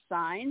of our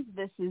signs.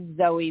 This is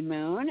Zoe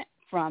Moon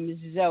from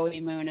Zoe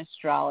Moon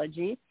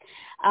Astrology.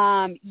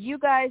 You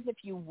guys, if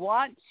you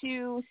want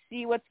to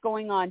see what's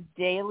going on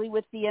daily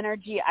with the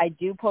energy, I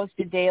do post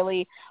it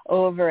daily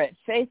over at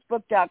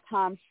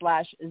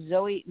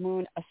facebook.com/Zoe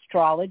Moon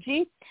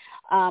Astrology.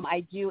 I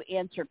do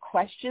answer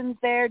questions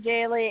there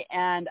daily,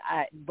 and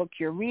I book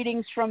your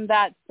readings from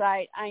that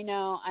site. I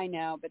know,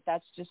 but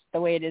that's just the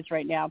way it is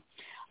right now.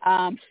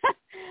 But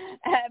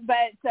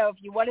so if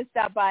you want to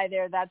stop by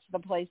there, that's the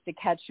place to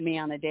catch me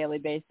on a daily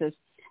basis.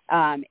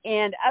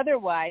 And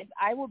otherwise,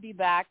 I will be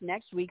back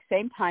next week,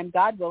 same time,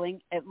 God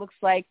willing. It looks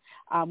like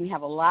we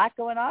have a lot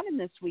going on in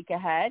this week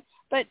ahead,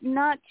 but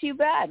not too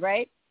bad,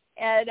 right?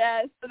 And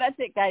so that's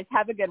it, guys.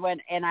 Have a good one,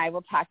 and I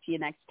will talk to you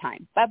next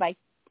time. Bye-bye.